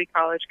about 30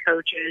 college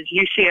coaches.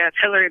 UCF,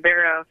 Hillary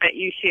Barrow at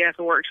UCF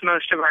works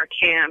most of our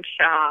camps.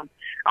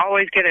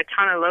 Always get a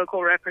ton of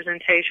local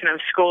representation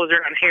of schools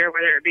around here,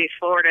 whether it be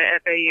Florida,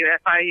 FAU,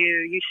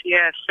 FIU,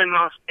 UCF,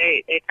 Seminole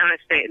State, Daytona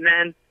State, and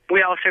then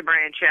we also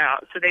branch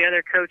out. So the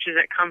other coaches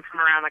that come from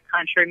around the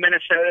country,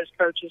 Minnesota's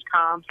coaches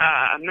come,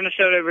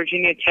 Minnesota,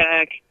 Virginia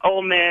Tech,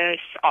 Ole Miss,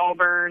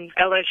 Auburn,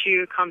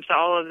 LSU comes to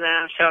all of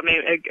them. So, I mean,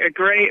 a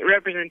great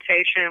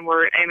representation.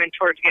 We're aiming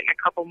towards getting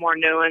a couple more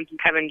new ones and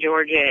having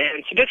Georgia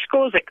in. So just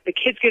schools that the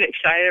kids get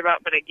excited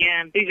about. But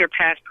again, these are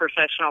past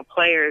professional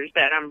players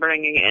that I'm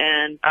bringing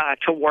in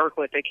to work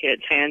with the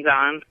kids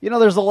hands-on. You know,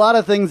 there's a lot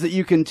of things that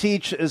you can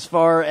teach as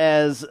far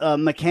as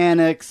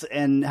mechanics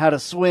and how to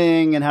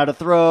swing and how to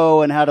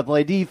throw and how to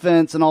play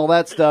defense and all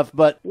that stuff,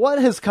 but what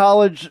has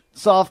college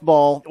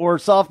softball or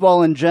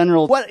softball in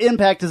general, what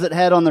impact has it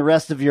had on the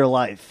rest of your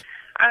life?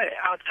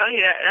 I'll tell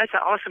you, that's an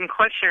awesome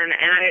question,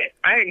 and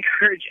I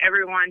encourage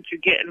everyone to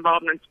get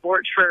involved in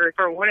sports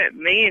for what it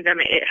means. I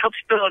mean, it helps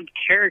build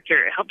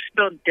character. It helps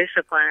build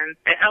discipline.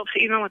 It helps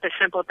even with the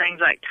simple things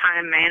like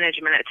time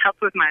management. It's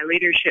helped with my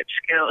leadership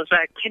skills.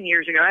 Like 10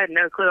 years ago, I had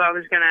no clue I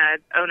was going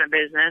to own a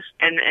business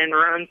and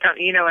run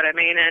something, you know what I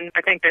mean? And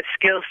I think the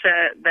skill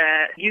set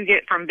that you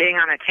get from being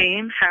on a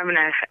team, having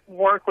to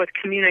work with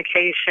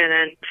communication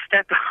and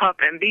step up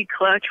and be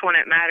clutch when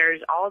it matters,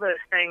 all those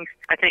things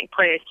I think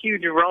play a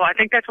huge role. I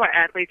think that's why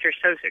athletes are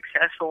so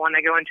successful when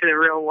they go into the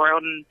real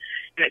world and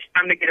it's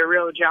time to get a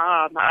real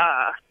job.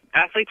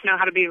 Athletes know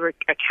how to be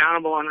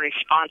accountable and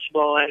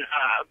responsible, and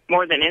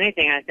more than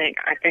anything, I think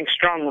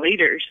strong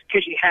leaders,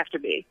 because you have to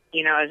be,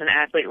 you know, as an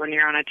athlete when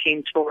you're on a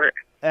team sport.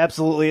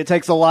 Absolutely. It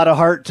takes a lot of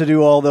heart to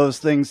do all those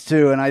things,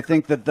 too, and I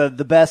think that the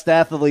best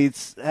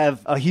athletes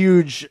have a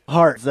huge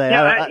heart.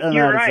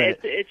 You're right.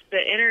 It's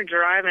the inner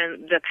drive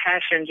and the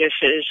passion just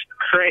is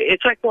crazy.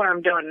 It's like what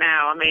I'm doing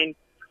now. I mean,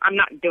 I'm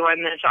not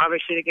doing this,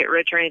 obviously, to get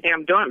rich or anything.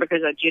 I'm doing it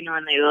because I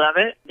genuinely love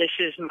it. This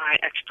is my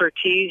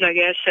expertise, I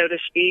guess, so to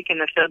speak, in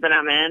the field that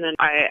I'm in, and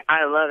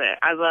I love it.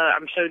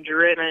 I'm so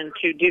driven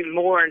to do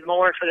more and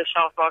more for the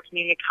softball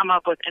community, come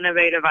up with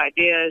innovative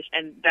ideas,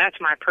 and that's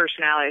my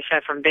personality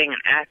aside from being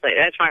an athlete.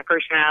 That's my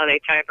personality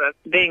type of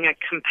being a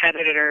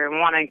competitor and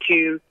wanting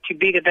to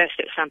be the best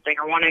at something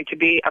or wanting to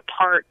be a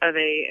part of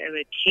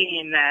a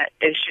team that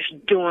is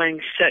just doing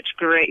such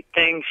great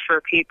things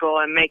for people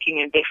and making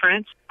a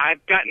difference.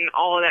 I've gotten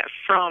all of that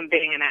from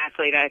being an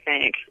athlete, I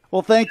think.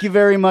 Well, thank you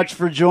very much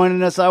for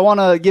joining us. I want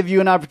to give you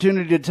an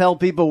opportunity to tell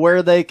people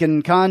where they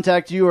can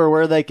contact you or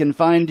where they can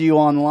find you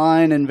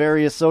online and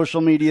various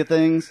social media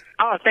things.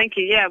 Oh, thank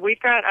you. Yeah, we've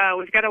got a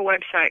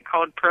website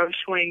called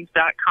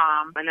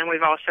proswings.com, and then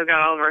we've also got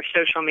all of our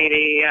social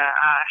media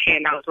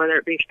handles, whether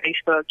it be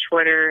Facebook,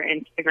 Twitter,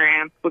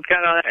 Instagram. We've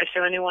got all that.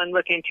 So anyone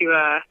looking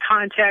to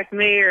contact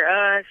me or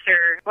us,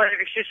 or whether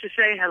it's just to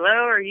say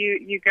hello, or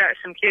you got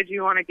some kids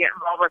you want to get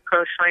involved with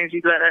Pro Swings,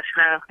 you let us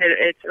know.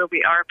 It'll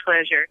be our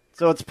pleasure.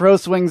 So it's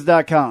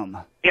proswings.com.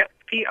 Yep,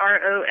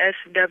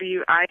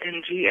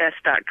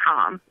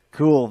 proswings.com.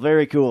 Cool,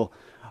 very cool.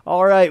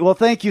 All right, well,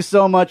 thank you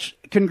so much.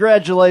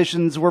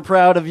 Congratulations. We're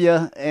proud of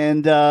you,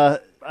 and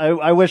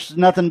I wish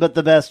nothing but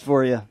the best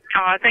for you.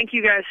 Oh, thank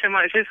you guys so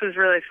much. This was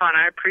really fun.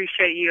 I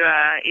appreciate you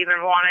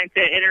even wanting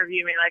to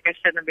interview me. Like I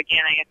said in the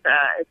beginning,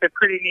 it's a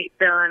pretty neat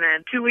feeling,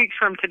 and 2 weeks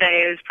from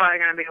today is probably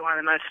going to be one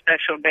of the most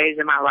special days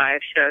of my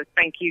life. So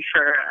thank you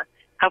for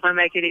helping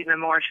make it even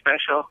more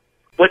special.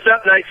 What's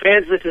up, Knight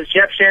fans? This is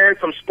Jeff Sharon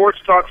from Sports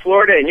Talk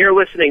Florida, and you're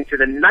listening to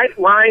the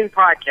Knightline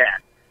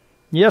Podcast.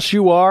 Yes,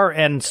 you are,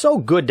 and so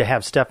good to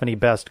have Stephanie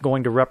Best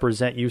going to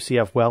represent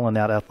UCF well in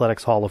that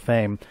Athletics Hall of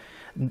Fame.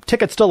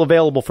 Tickets still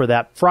available for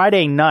that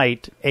Friday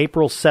night,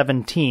 April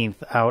 17th,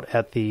 out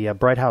at the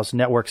Bright House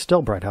Network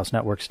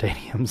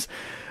Stadium's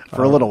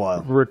for a little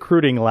while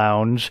recruiting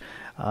lounge.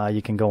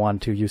 You can go on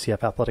to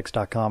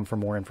ucfathletics.com for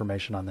more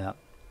information on that.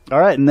 All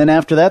right, and then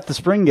after that, the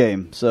spring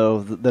game,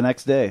 so the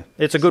next day.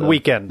 It's a good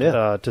weekend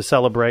to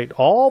celebrate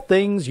all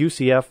things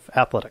UCF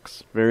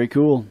athletics. Very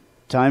cool.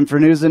 Time for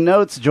news and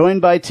notes,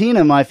 joined by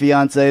Tina, my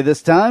fiancée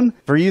this time.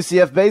 For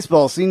UCF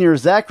baseball, senior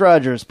Zach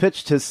Rogers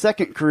pitched his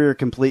second career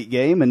complete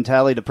game and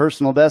tallied a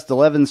personal best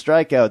 11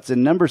 strikeouts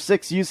in number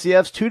 6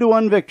 UCF's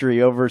 2-1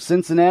 victory over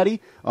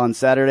Cincinnati on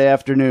Saturday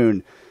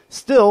afternoon.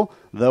 Still,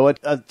 though,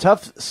 a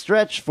tough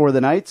stretch for the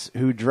Knights,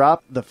 who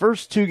dropped the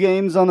first 2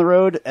 games on the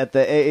road at the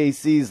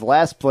AAC's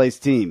last-place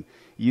team.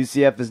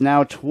 UCF is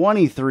now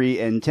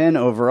 23-10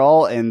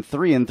 overall and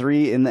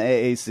 3-3 in the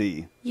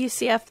AAC.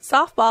 UCF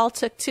softball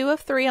took 2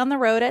 of 3 on the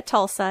road at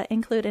Tulsa,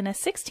 including a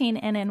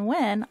 16-inning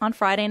win on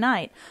Friday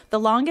night, the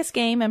longest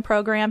game in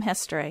program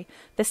history.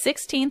 The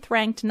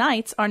 16th-ranked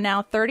Knights are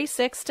now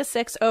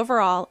 36-6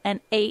 overall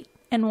and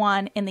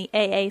 8-1 in the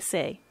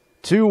AAC.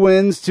 2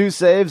 wins, 2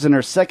 saves, and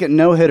her second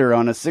no-hitter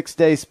on a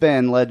 6-day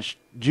span led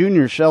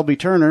junior Shelby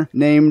Turner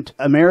named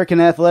American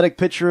Athletic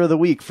Pitcher of the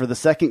Week for the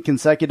second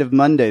consecutive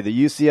Monday.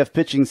 The UCF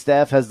pitching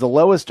staff has the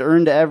lowest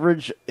earned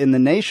average in the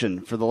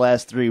nation for the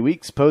last 3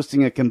 weeks,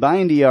 posting a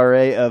combined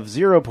ERA of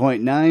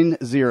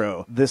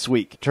 0.90 this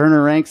week.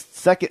 Turner ranks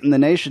second in the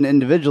nation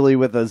individually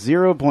with a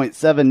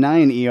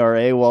 0.79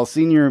 ERA, while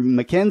senior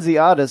Mackenzie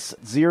Otis'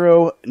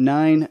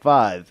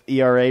 0.95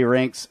 ERA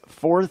ranks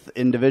fourth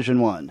in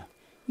Division I.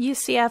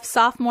 UCF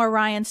sophomore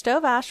Ryan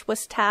Stovash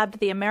was tabbed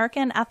the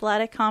American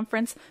Athletic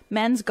Conference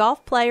Men's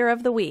Golf Player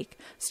of the Week.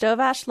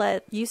 Stovash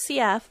led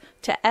UCF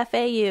to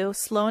FAU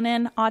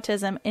Sloan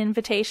Autism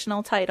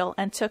Invitational title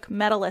and took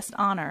medalist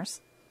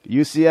honors.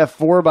 UCF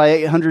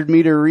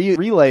 4x800-meter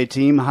relay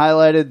team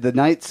highlighted the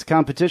Knights'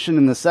 competition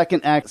in the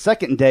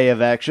second day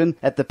of action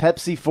at the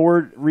Pepsi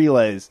Ford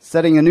Relays,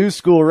 setting a new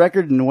school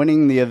record and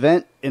winning the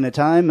event in a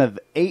time of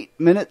 8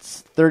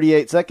 minutes,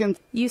 38 seconds.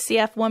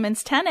 UCF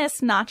women's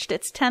tennis notched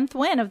its 10th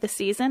win of the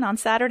season on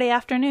Saturday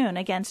afternoon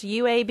against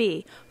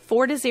UAB,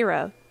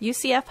 4-0.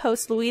 UCF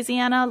hosts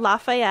Louisiana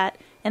Lafayette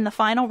in the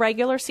final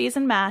regular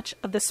season match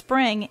of the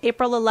spring,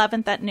 April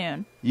 11th at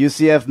noon.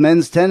 UCF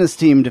men's tennis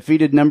team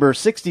defeated number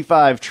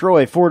 65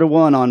 Troy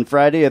 4-1 on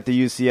Friday at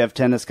the UCF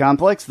Tennis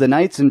Complex. The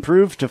Knights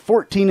improved to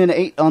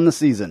 14-8 on the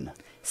season.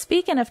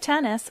 Speaking of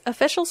tennis,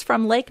 officials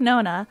from Lake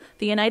Nona,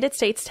 the United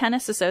States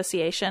Tennis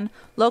Association,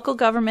 local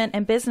government,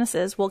 and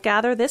businesses will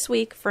gather this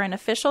week for an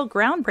official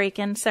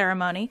groundbreaking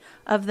ceremony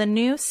of the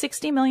new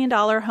 $60 million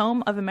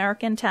Home of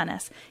American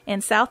Tennis in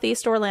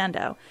Southeast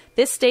Orlando.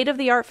 This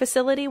state-of-the-art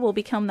facility will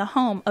become the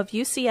home of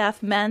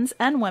UCF men's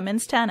and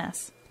women's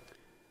tennis.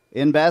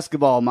 In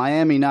basketball,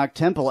 Miami knocked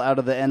Temple out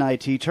of the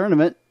NIT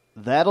tournament.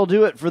 That'll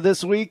do it for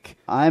this week.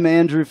 I'm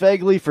Andrew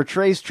Phegley for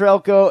Trace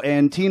Trylko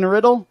and Tina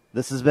Riddle.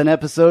 This has been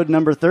episode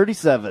number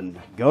 37.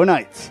 Go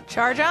Knights!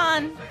 Charge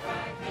on!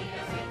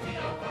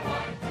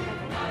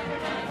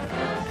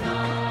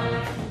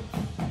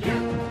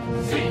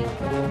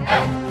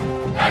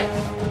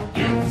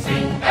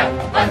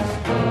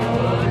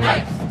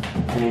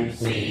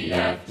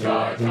 UCF,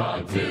 charge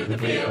on to the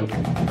field.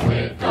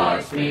 With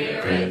our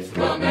spirits,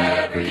 we'll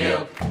never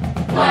yield.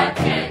 Black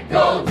and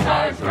gold,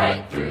 charge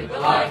right through the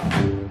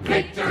line.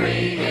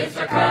 Victory is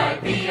our cry.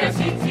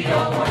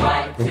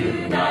 BSETO,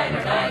 tonight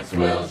our Knights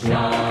will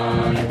shine.